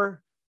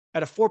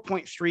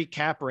 4.3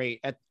 cap rate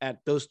at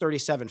those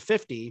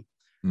 3,750.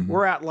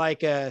 We're at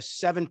like a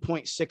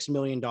 $7.6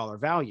 million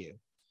value,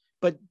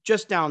 but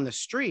just down the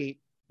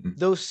street,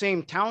 those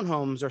same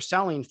townhomes are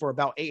selling for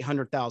about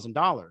 $800,000.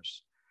 Okay.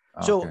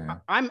 So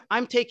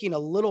I'm taking a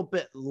little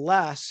bit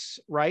less,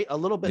 right? A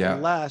little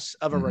bit less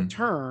of a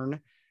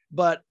return.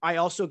 But I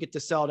also get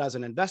to sell it as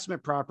an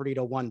investment property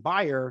to one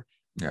buyer,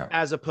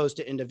 as opposed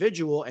to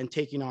individual and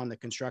taking on the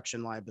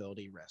construction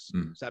liability risk.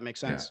 Does that make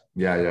sense?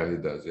 Yeah,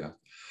 it does.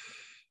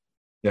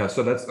 Yeah.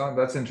 So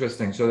that's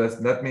interesting. So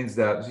that means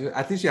that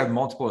at least you have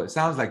multiple. It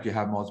sounds like you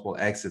have multiple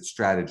exit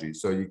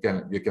strategies. So you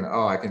can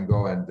I can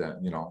go and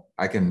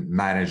I can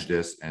manage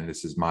this, and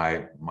this is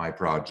my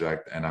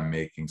project, and I'm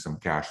making some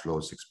cash flow,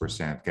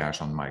 6%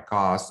 cash on my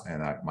costs,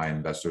 and my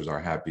investors are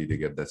happy to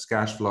get this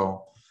cash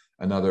flow.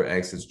 Another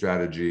exit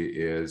strategy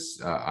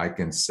is I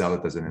can sell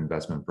it as an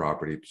investment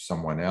property to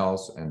someone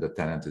else, and the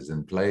tenant is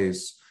in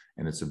place,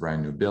 and it's a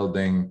brand new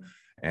building.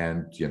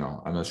 And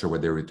I'm not sure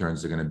what their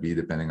returns are going to be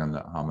depending on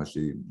how much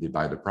they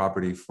buy the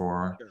property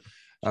for. Sure.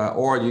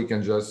 Or you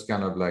can just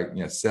kind of like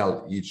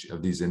sell each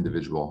of these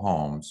individual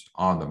homes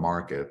on the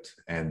market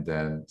and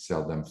then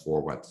sell them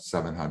for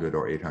 $700,000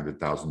 or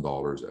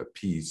 $800,000 a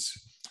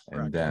piece,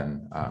 and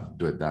then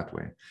do it that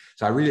way.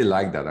 So I really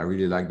like that. I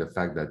really like the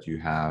fact that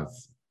you're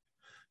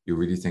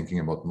really thinking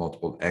about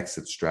multiple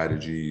exit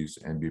strategies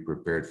and be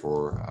prepared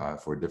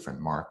for different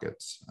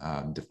markets,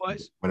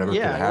 whatever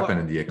could happen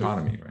in the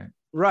economy, right?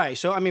 Right.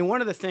 So, I mean, one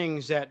of the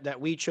things that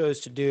we chose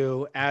to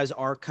do as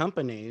our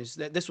companies,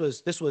 that this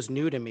was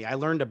new to me. I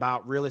learned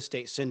about real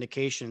estate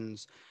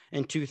syndications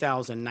in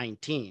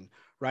 2019,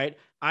 right?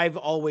 I've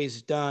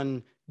always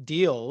done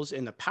deals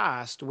in the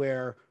past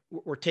where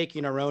we're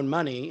taking our own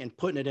money and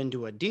putting it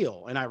into a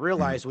deal. And I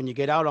realized when you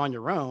get out on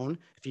your own,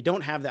 if you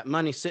don't have that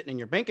money sitting in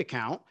your bank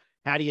account,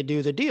 how do you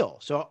do the deal?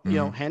 So,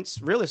 hence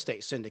real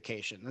estate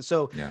syndication. And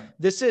so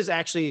this is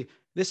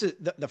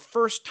the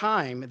first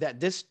time that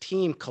this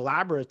team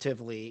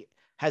collaboratively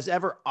has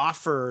ever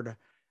offered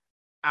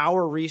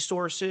our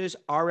resources,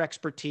 our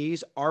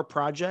expertise, our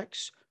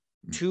projects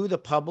to the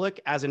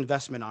public as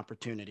investment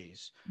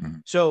opportunities.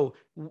 So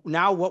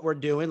now what we're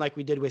doing, like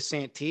we did with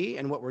Santee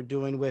and what we're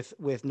doing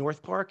with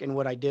North Park and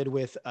what I did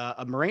with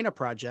a Marina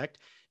project,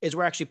 is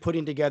we're actually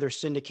putting together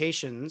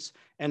syndications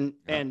and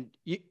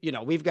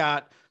we've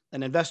got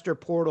an investor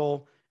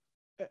portal.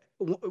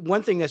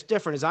 One thing that's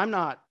different is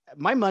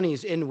my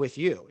money's in with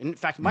you. In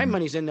fact, my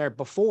money's in there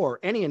before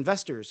any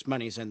investor's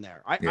money's in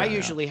there. I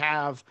usually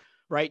have,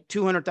 right,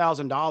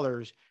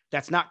 $200,000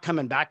 that's not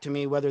coming back to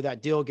me, whether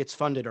that deal gets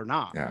funded or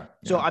not.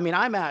 So, I mean,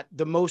 I'm at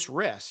the most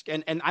risk,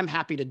 and I'm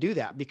happy to do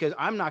that because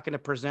I'm not going to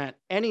present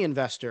any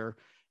investor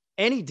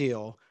any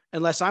deal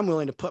unless I'm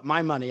willing to put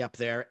my money up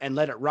there and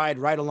let it ride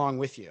right along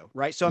with you.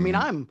 Right. So, I mean,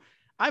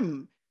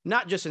 I'm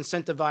not just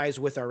incentivized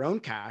with our own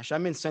cash.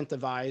 I'm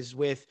incentivized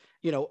with,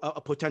 a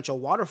potential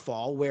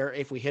waterfall where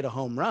if we hit a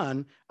home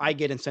run, I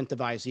get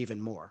incentivized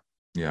even more.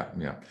 Yeah.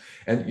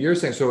 And you're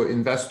saying, so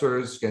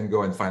investors can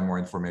go and find more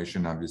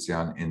information, obviously,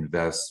 on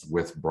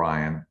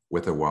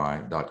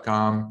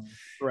investwithbrian.com.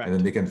 Correct. And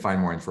then they can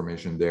find more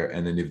information there.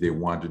 And then if they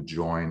want to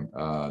join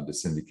the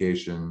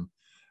syndication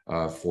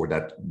for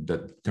that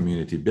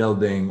community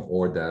building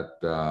or that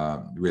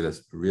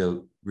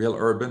real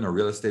urban or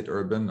real estate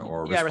urban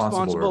or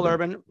responsible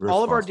urban.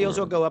 All of our deals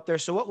will go up there.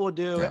 So what we'll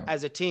do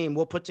as a team,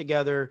 we'll put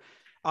together,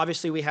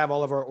 obviously we have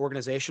all of our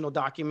organizational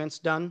documents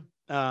done,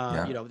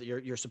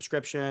 your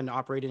subscription,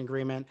 operating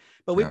agreement,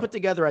 but we put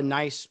together a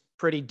nice,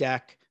 pretty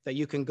deck that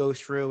you can go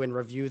through and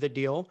review the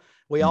deal.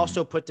 We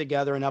also put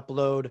together and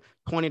upload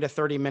 20 to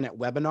 30-minute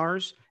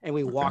webinars, and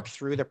we walk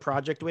through the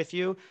project with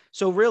you.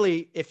 So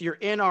really, if you're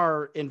in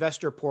our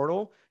investor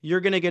portal,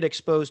 you're going to get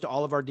exposed to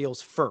all of our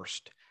deals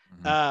first.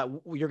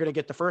 You're going to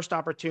get the first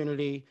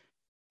opportunity.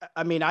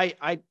 I mean,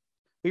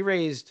 we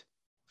raised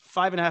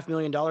 $5.5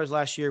 million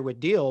last year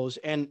with deals.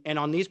 And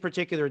on these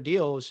particular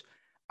deals,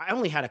 I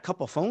only had a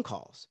couple phone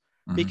calls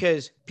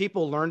because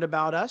people learned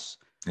about us.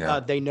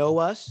 They know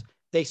us.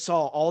 They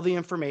saw all the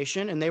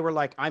information and they were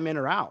like, I'm in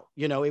or out.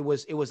 It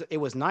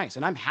was nice.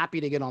 And I'm happy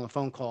to get on the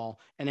phone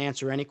call and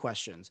answer any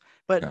questions.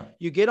 But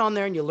you get on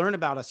there and you learn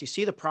about us. You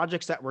see the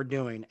projects that we're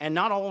doing, and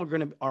not all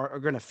are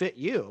going to fit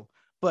you,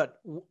 but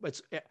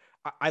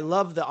I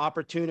love the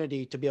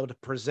opportunity to be able to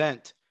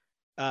present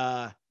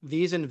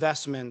these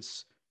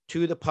investments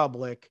to the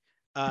public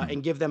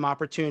and give them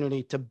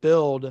opportunity to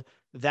build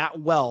that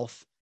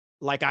wealth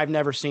like I've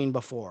never seen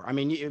before. I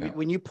mean,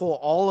 when you pull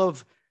all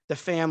of the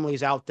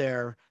families out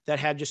there that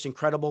have just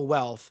incredible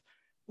wealth,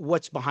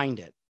 what's behind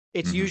it?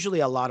 It's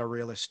usually a lot of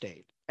real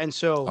estate. And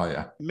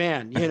so,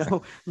 man,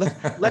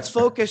 let's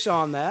focus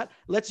on that.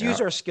 Let's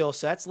use our skill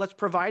sets. Let's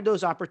provide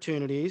those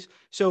opportunities.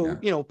 So,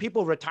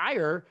 people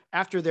retire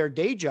after their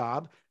day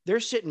job. They're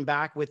sitting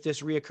back with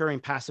this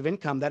reoccurring passive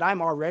income that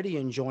I'm already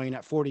enjoying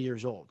at 40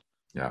 years old.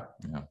 Yeah.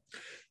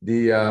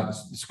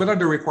 What are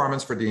the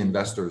requirements for the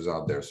investors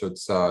out there? So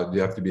it's do you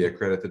have to be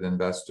accredited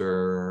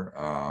investor?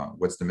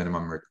 What's the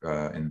minimum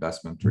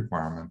investment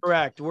requirement?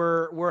 Correct.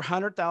 We're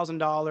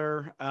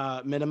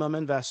 $100,000 minimum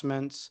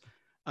investments,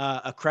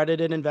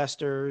 accredited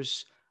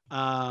investors.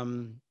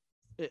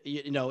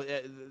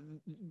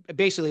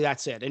 Basically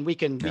that's it. And we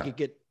can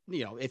get,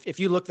 if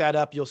you look that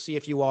up, you'll see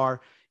if you are.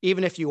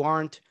 Even if you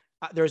aren't,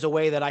 there's a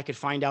way that I could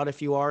find out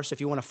if you are. So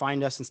if you want to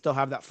find us and still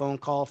have that phone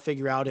call,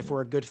 figure out if we're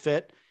a good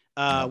fit,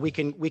 we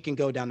can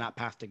go down that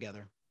path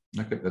together.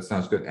 Okay, that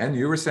sounds good. And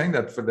you were saying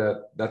that for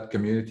that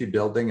community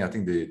building, I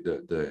think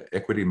the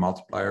equity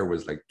multiplier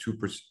was like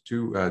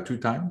 2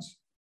 times.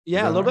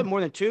 Yeah, a little bit more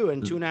than 2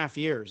 in 2.5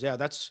 years. Yeah,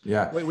 that's and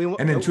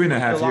in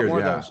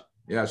 2.5 years,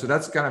 yeah. So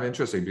that's kind of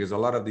interesting because a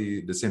lot of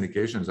the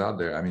syndications out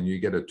there, I mean, you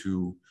get a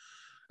two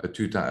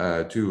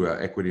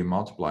equity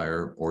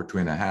multiplier or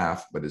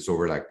 2.5, but it's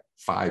over like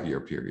 5-year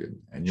period,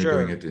 and you're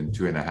doing it in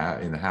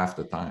 2.5 in half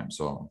the time.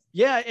 So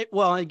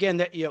well, again,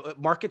 that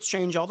markets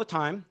change all the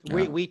time.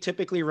 We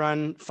typically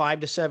run 5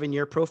 to 7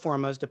 year pro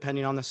formas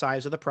depending on the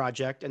size of the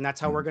project, and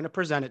that's how we're going to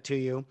present it to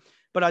you.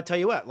 But I'll tell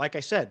you what, like I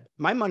said,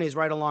 my money's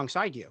right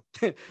alongside you.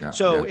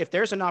 If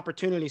there's an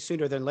opportunity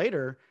sooner than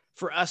later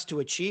for us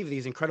to achieve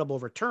these incredible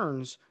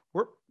returns,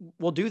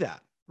 we'll do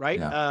that, right?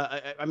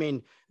 I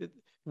mean,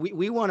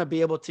 we want to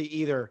be able to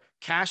either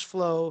cash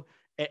flow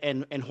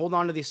and hold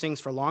on to these things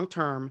for long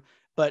term.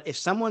 But if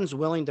someone's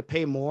willing to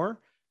pay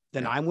more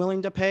than I'm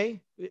willing to pay,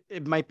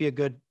 it might be a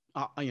good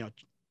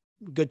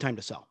time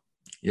to sell.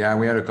 Yeah,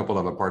 we had a couple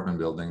of apartment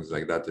buildings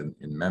like that in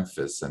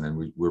Memphis, and then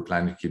we were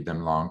planning to keep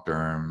them long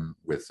term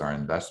with our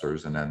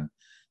investors. And then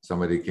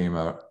somebody came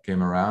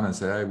around and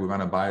said, "Hey, we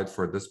want to buy it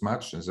for this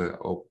much." And I said,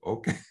 "Oh,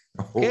 okay."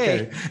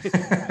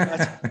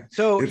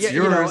 So it's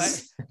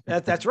yours.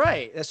 That's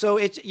right. So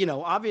it's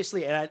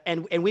obviously,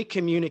 and we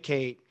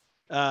communicate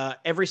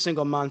every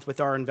single month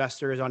with our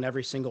investors on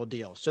every single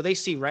deal. So they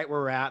see right where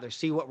we're at. They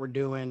see what we're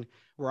doing.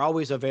 We're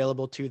always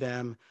available to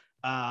them.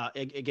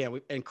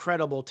 Again,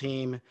 incredible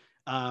team.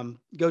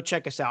 Go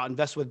check us out,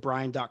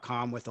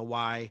 investwithbrian.com with a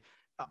Y.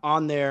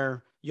 On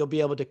there, you'll be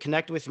able to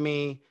connect with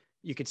me.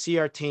 You could see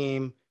our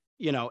team,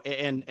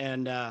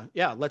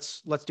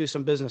 let's do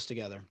some business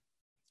together.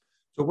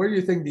 So where do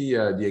you think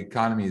the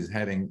economy is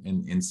heading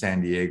in San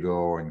Diego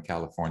or in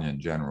California in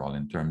general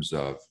in terms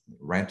of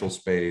rental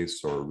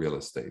space or real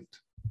estate?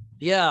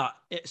 Yeah.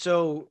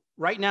 So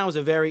right now is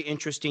a very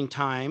interesting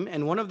time.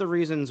 And one of the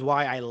reasons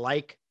why I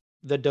like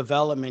the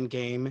development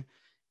game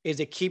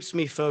is it keeps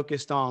me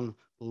focused on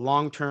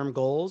long-term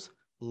goals,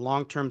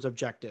 long-term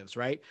objectives,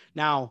 right?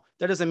 Now,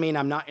 that doesn't mean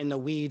I'm not in the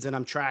weeds and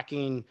I'm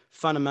tracking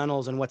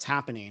fundamentals and what's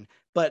happening,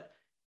 but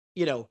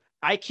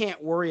I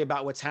can't worry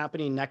about what's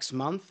happening next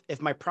month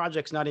if my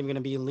project's not even going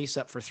to be in lease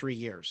up for 3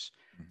 years.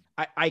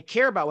 I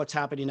care about what's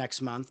happening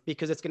next month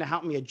because it's going to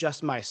help me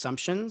adjust my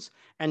assumptions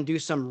and do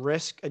some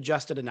risk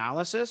adjusted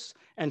analysis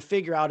and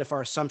figure out if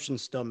our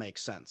assumptions still make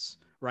sense,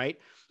 right?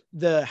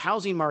 The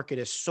housing market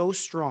is so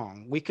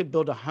strong. We could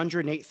build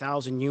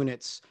 108,000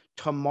 units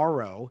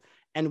tomorrow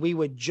and we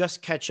would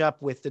just catch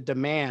up with the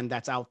demand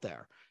that's out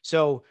there.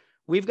 So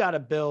we've got to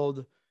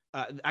build,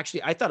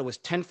 actually, I thought it was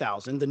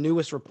 10,000. The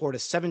newest report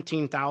is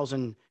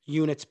 17,000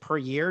 units per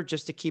year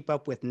just to keep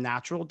up with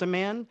natural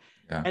demand.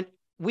 Yeah. And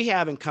we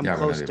haven't come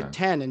close to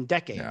 10 in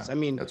decades. Yeah, I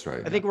mean, that's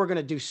right. I think we're going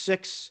to do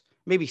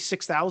maybe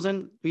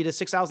 6,000. We did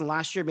 6,000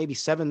 last year, maybe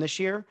 7 this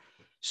year.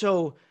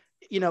 So,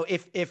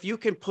 if you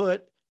can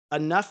put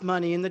enough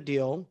money in the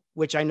deal,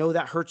 which I know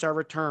that hurts our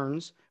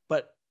returns,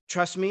 but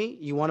trust me,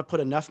 you want to put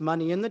enough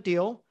money in the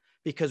deal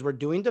because we're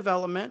doing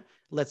development.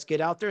 Let's get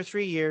out there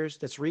 3 years.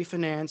 Let's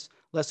refinance.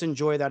 Let's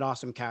enjoy that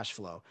awesome cash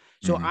flow.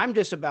 So I'm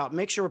just about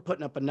make sure we're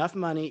putting up enough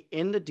money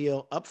in the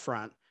deal up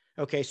front.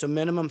 Okay. So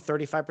minimum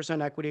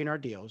 35% equity in our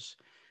deals.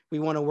 We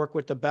want to work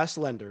with the best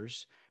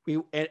lenders. We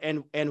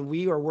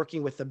are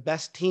working with the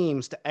best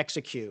teams to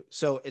execute.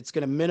 So it's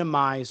going to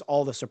minimize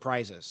all the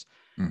surprises.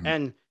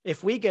 And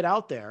if we get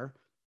out there,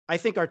 I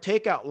think our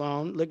takeout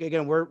loan, like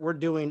again, we're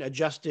doing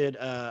adjusted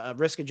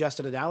risk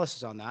adjusted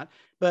analysis on that.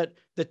 But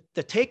the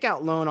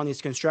takeout loan on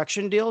these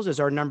construction deals is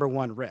our number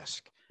one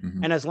risk.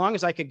 And as long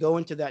as I could go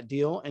into that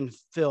deal and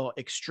feel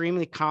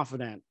extremely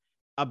confident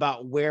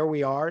about where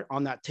we are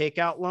on that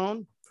takeout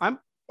loan,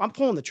 I'm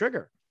pulling the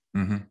trigger.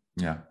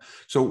 Yeah.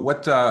 So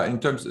what in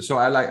terms? So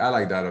I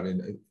like that. I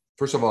mean,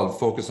 first of all,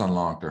 focus on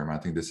long term. I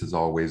think this is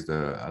always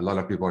a lot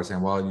of people are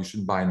saying, well, you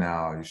shouldn't buy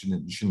now. You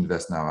shouldn't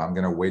invest now. I'm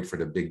going to wait for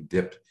the big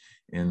dip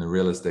in the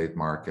real estate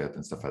market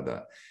and stuff like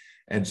that.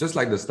 And just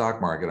like the stock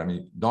market, I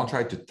mean, don't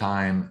try to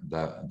time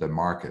the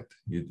market.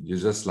 You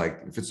just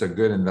like, if it's a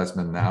good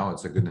investment now,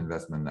 it's a good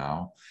investment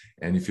now.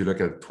 And if you look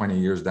at 20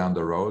 years down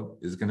the road,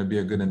 it's going to be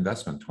a good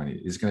investment.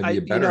 It's going to be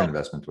a better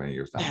investment 20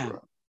 years down the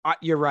road.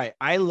 You're right.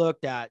 I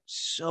looked at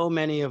so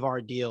many of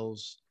our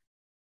deals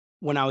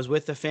when I was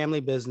with the family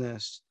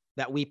business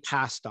that we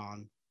passed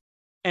on.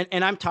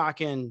 And I'm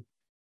talking,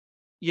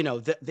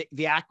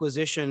 the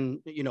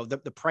acquisition,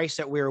 the price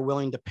that we were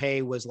willing to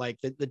pay was like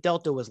the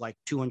delta was like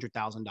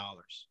 $200,000.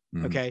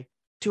 Okay.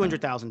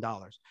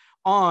 $200,000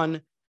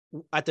 on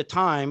at the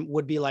time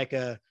would be like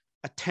a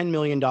 $10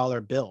 million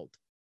build.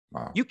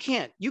 Wow. You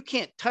can't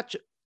touch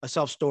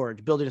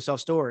building a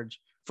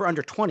self-storage for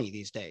under 20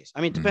 these days.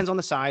 I mean, it depends on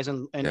the size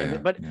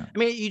but I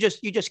mean, you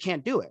just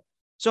can't do it.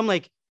 So I'm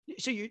like,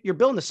 so you're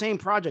building the same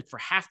project for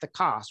half the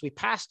cost. We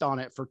passed on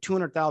it for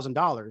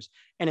 $200,000.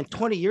 And in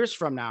 20 years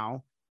from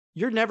now,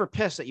 you're never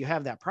pissed that you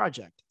have that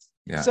project.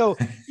 Yeah. So,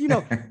 you have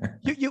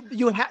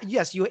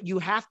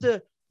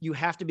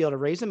to be able to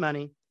raise the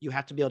money. You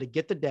have to be able to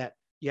get the debt.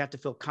 You have to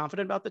feel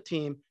confident about the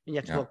team and you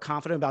have to feel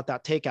confident about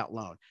that takeout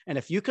loan. And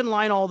if you can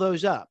line all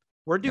those up,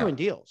 we're doing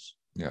deals.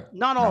 Yeah.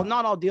 Not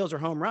all deals are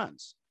home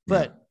runs,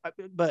 but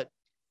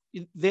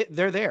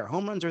they're there.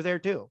 Home runs are there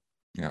too.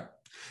 Yeah.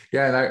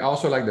 Yeah. And I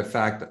also like the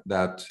fact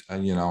that,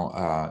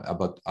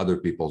 about other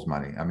people's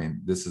money. I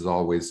mean, this is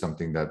always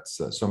something that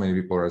so many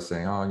people are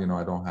saying, oh,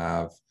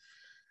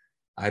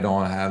 I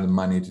don't have the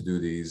money to do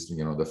these,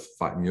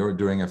 you're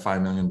doing a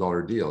 $5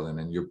 million deal and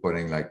then you're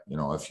putting like,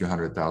 a few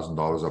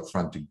 $100,000 up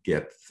front to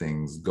get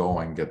things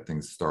going, get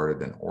things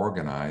started and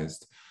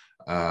organized.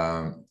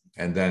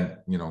 And then,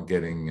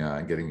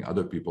 getting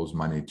other people's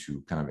money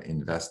to kind of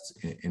invest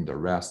in the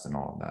rest and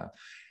all of that.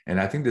 And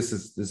I think this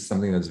is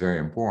something that's very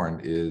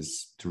important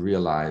is to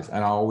realize,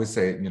 and I always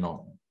say,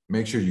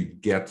 make sure you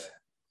get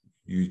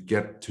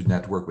to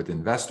network with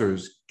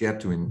investors, get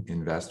to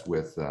invest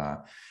with,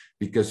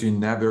 because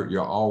you're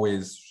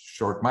always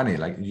short money.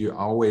 Like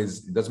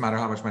it doesn't matter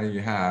how much money you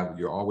have,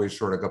 you're always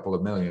short a couple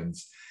of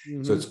millions.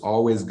 So it's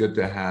always good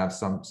to have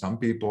some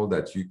people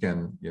that you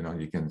can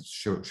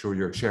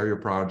share your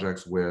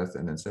projects with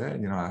and then say,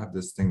 hey, I have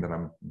this thing that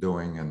I'm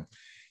doing and,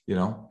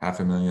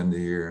 $500,000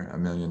 here, $1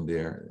 million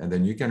there. And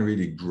then you can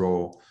really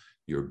grow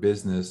your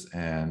business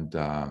and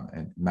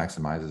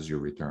maximizes your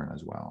return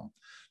as well.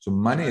 So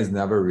money is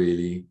never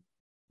really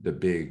the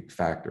big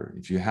factor.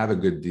 If you have a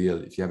good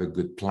deal, if you have a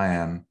good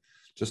plan,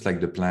 just like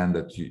the plan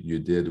that you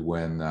did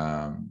when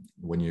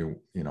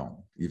you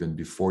even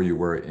before you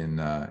were in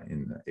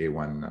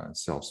A1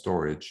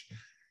 self-storage,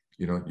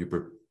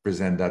 you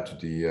present that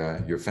to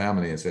your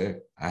family and say,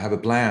 I have a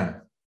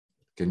plan.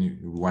 Can you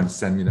want to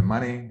send me the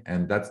money?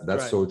 And that's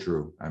right. So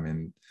true. I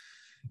mean,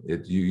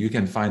 you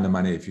can find the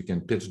money if you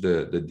can pitch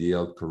the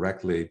deal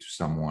correctly to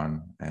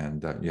someone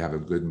and you have a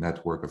good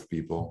network of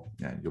people.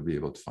 Yeah, you'll be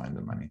able to find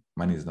the money.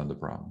 Money is not the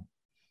problem.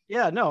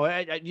 Yeah, no,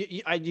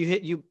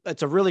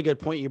 it's a really good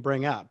point you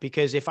bring up,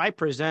 because if I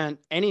present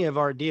any of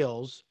our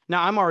deals,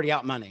 now I'm already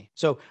out money.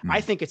 So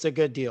I think it's a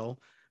good deal,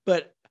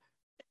 but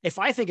if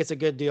I think it's a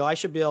good deal, I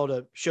should be able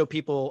to show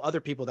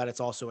other people that it's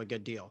also a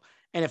good deal.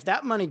 And if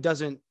that money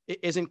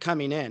isn't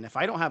coming in, if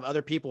I don't have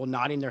other people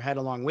nodding their head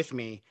along with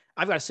me,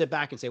 I've got to sit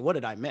back and say, what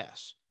did I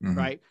miss? Mm-hmm.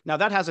 Right now,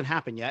 that hasn't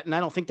happened yet. And I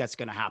don't think that's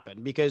going to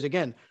happen because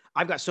again,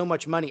 I've got so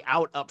much money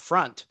out up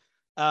front.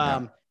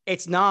 I'm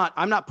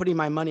not putting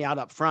my money out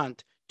up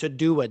front to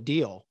do a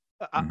deal.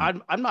 Mm-hmm.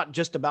 I'm not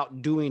just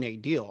about doing a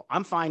deal.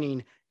 I'm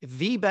finding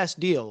the best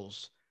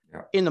deals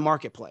in the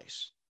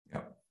marketplace.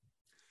 Yeah.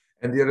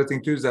 And the other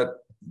thing too is that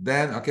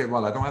then, okay,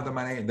 well, I don't have the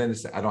money, and then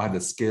I don't have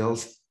the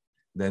skills.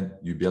 Then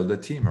you build a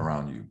team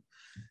around you.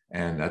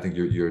 And I think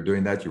you're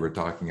doing that. You were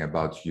talking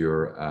about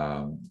your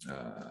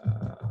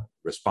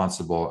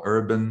responsible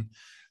urban,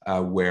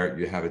 where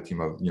you have a team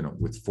of,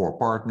 with 4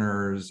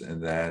 partners,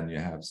 and then you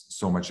have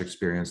so much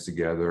experience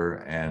together.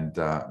 And,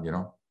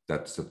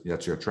 that's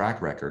your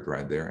track record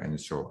right there. And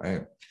so,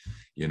 hey,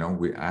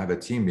 I have a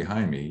team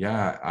behind me.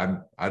 Yeah,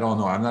 I don't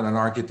know. I'm not an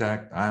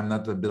architect. I'm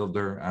not the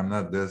builder. I'm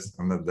not this,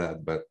 I'm not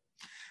that, but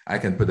I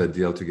can put a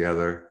deal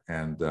together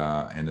and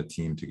a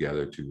team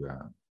together to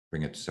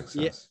bring it to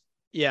success.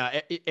 Yeah,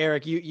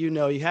 Eric,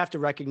 you have to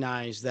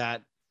recognize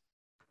that,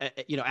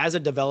 as a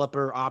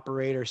developer,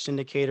 operator,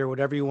 syndicator,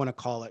 whatever you want to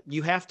call it,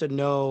 you have to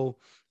know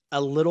a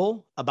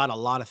little about a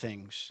lot of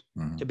things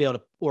to be able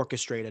to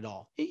orchestrate it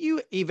all.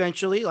 You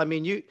eventually,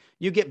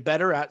 you get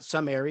better at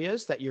some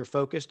areas that you're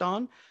focused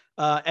on.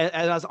 And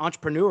as an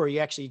entrepreneur, you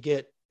actually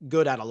get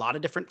good at a lot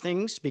of different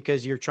things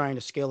because you're trying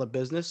to scale a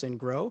business and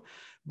grow.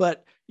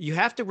 But you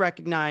have to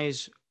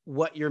recognize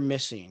what you're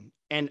missing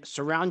and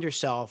surround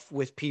yourself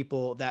with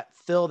people that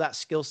fill that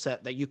skill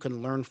set that you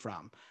can learn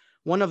from.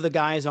 One of the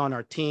guys on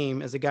our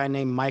team is a guy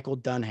named Michael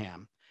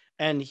Dunham,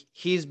 and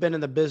he's been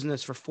in the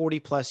business for 40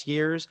 plus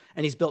years,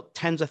 and he's built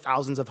tens of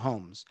thousands of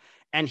homes.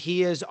 And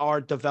he is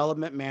our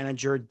development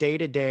manager day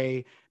to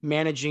day,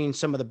 managing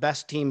some of the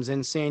best teams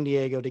in San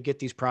Diego to get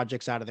these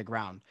projects out of the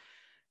ground.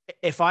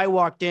 If I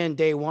walked in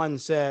day one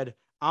and said,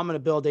 I'm going to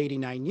build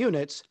 89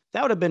 units,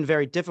 that would have been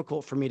very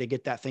difficult for me to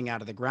get that thing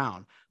out of the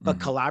ground. But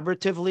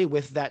collaboratively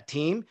with that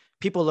team,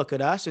 people look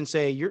at us and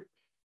say, you're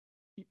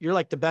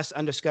like the best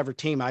undiscovered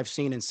team I've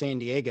seen in San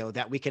Diego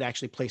that we could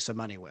actually place some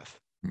money with.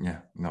 Yeah,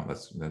 no,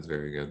 that's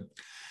very good.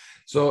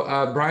 So,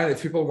 Brian,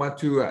 if people want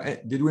to,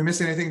 did we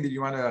miss anything? Did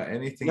you want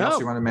anything else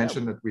you want to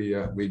mention that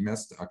we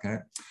missed? Okay.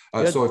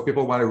 So if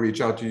people want to reach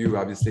out to you,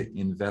 obviously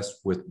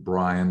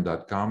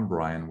investwithbrian.com,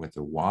 Brian with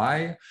a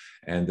Y.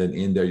 And then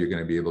in there, you're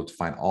going to be able to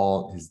find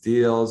all his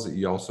deals.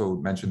 You also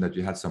mentioned that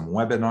you had some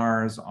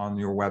webinars on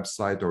your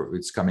website, or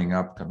it's coming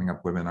up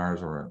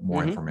webinars or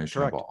more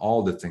information about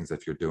all the things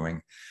that you're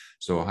doing.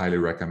 So I highly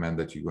recommend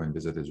that you go and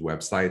visit his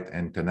website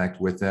and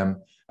connect with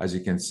him. As you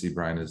can see,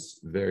 Brian is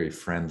very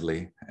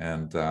friendly,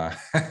 and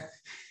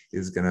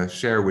he's going to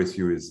share with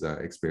you his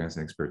experience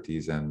and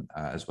expertise, and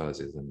as well as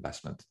his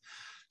investment.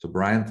 So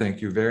Brian,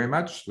 thank you very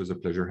much. It was a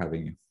pleasure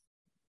having you.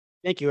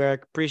 Thank you,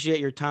 Eric. Appreciate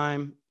your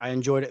time. I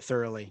enjoyed it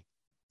thoroughly.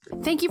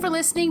 Thank you for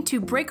listening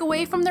to Break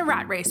Away from the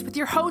Rat Race with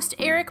your host,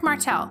 Eric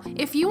Martel.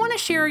 If you want to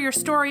share your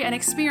story and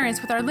experience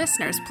with our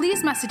listeners,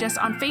 please message us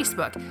on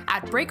Facebook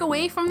at Break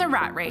Away from the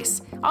Rat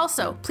Race.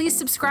 Also, please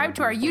subscribe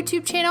to our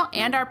YouTube channel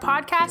and our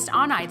podcast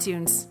on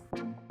iTunes.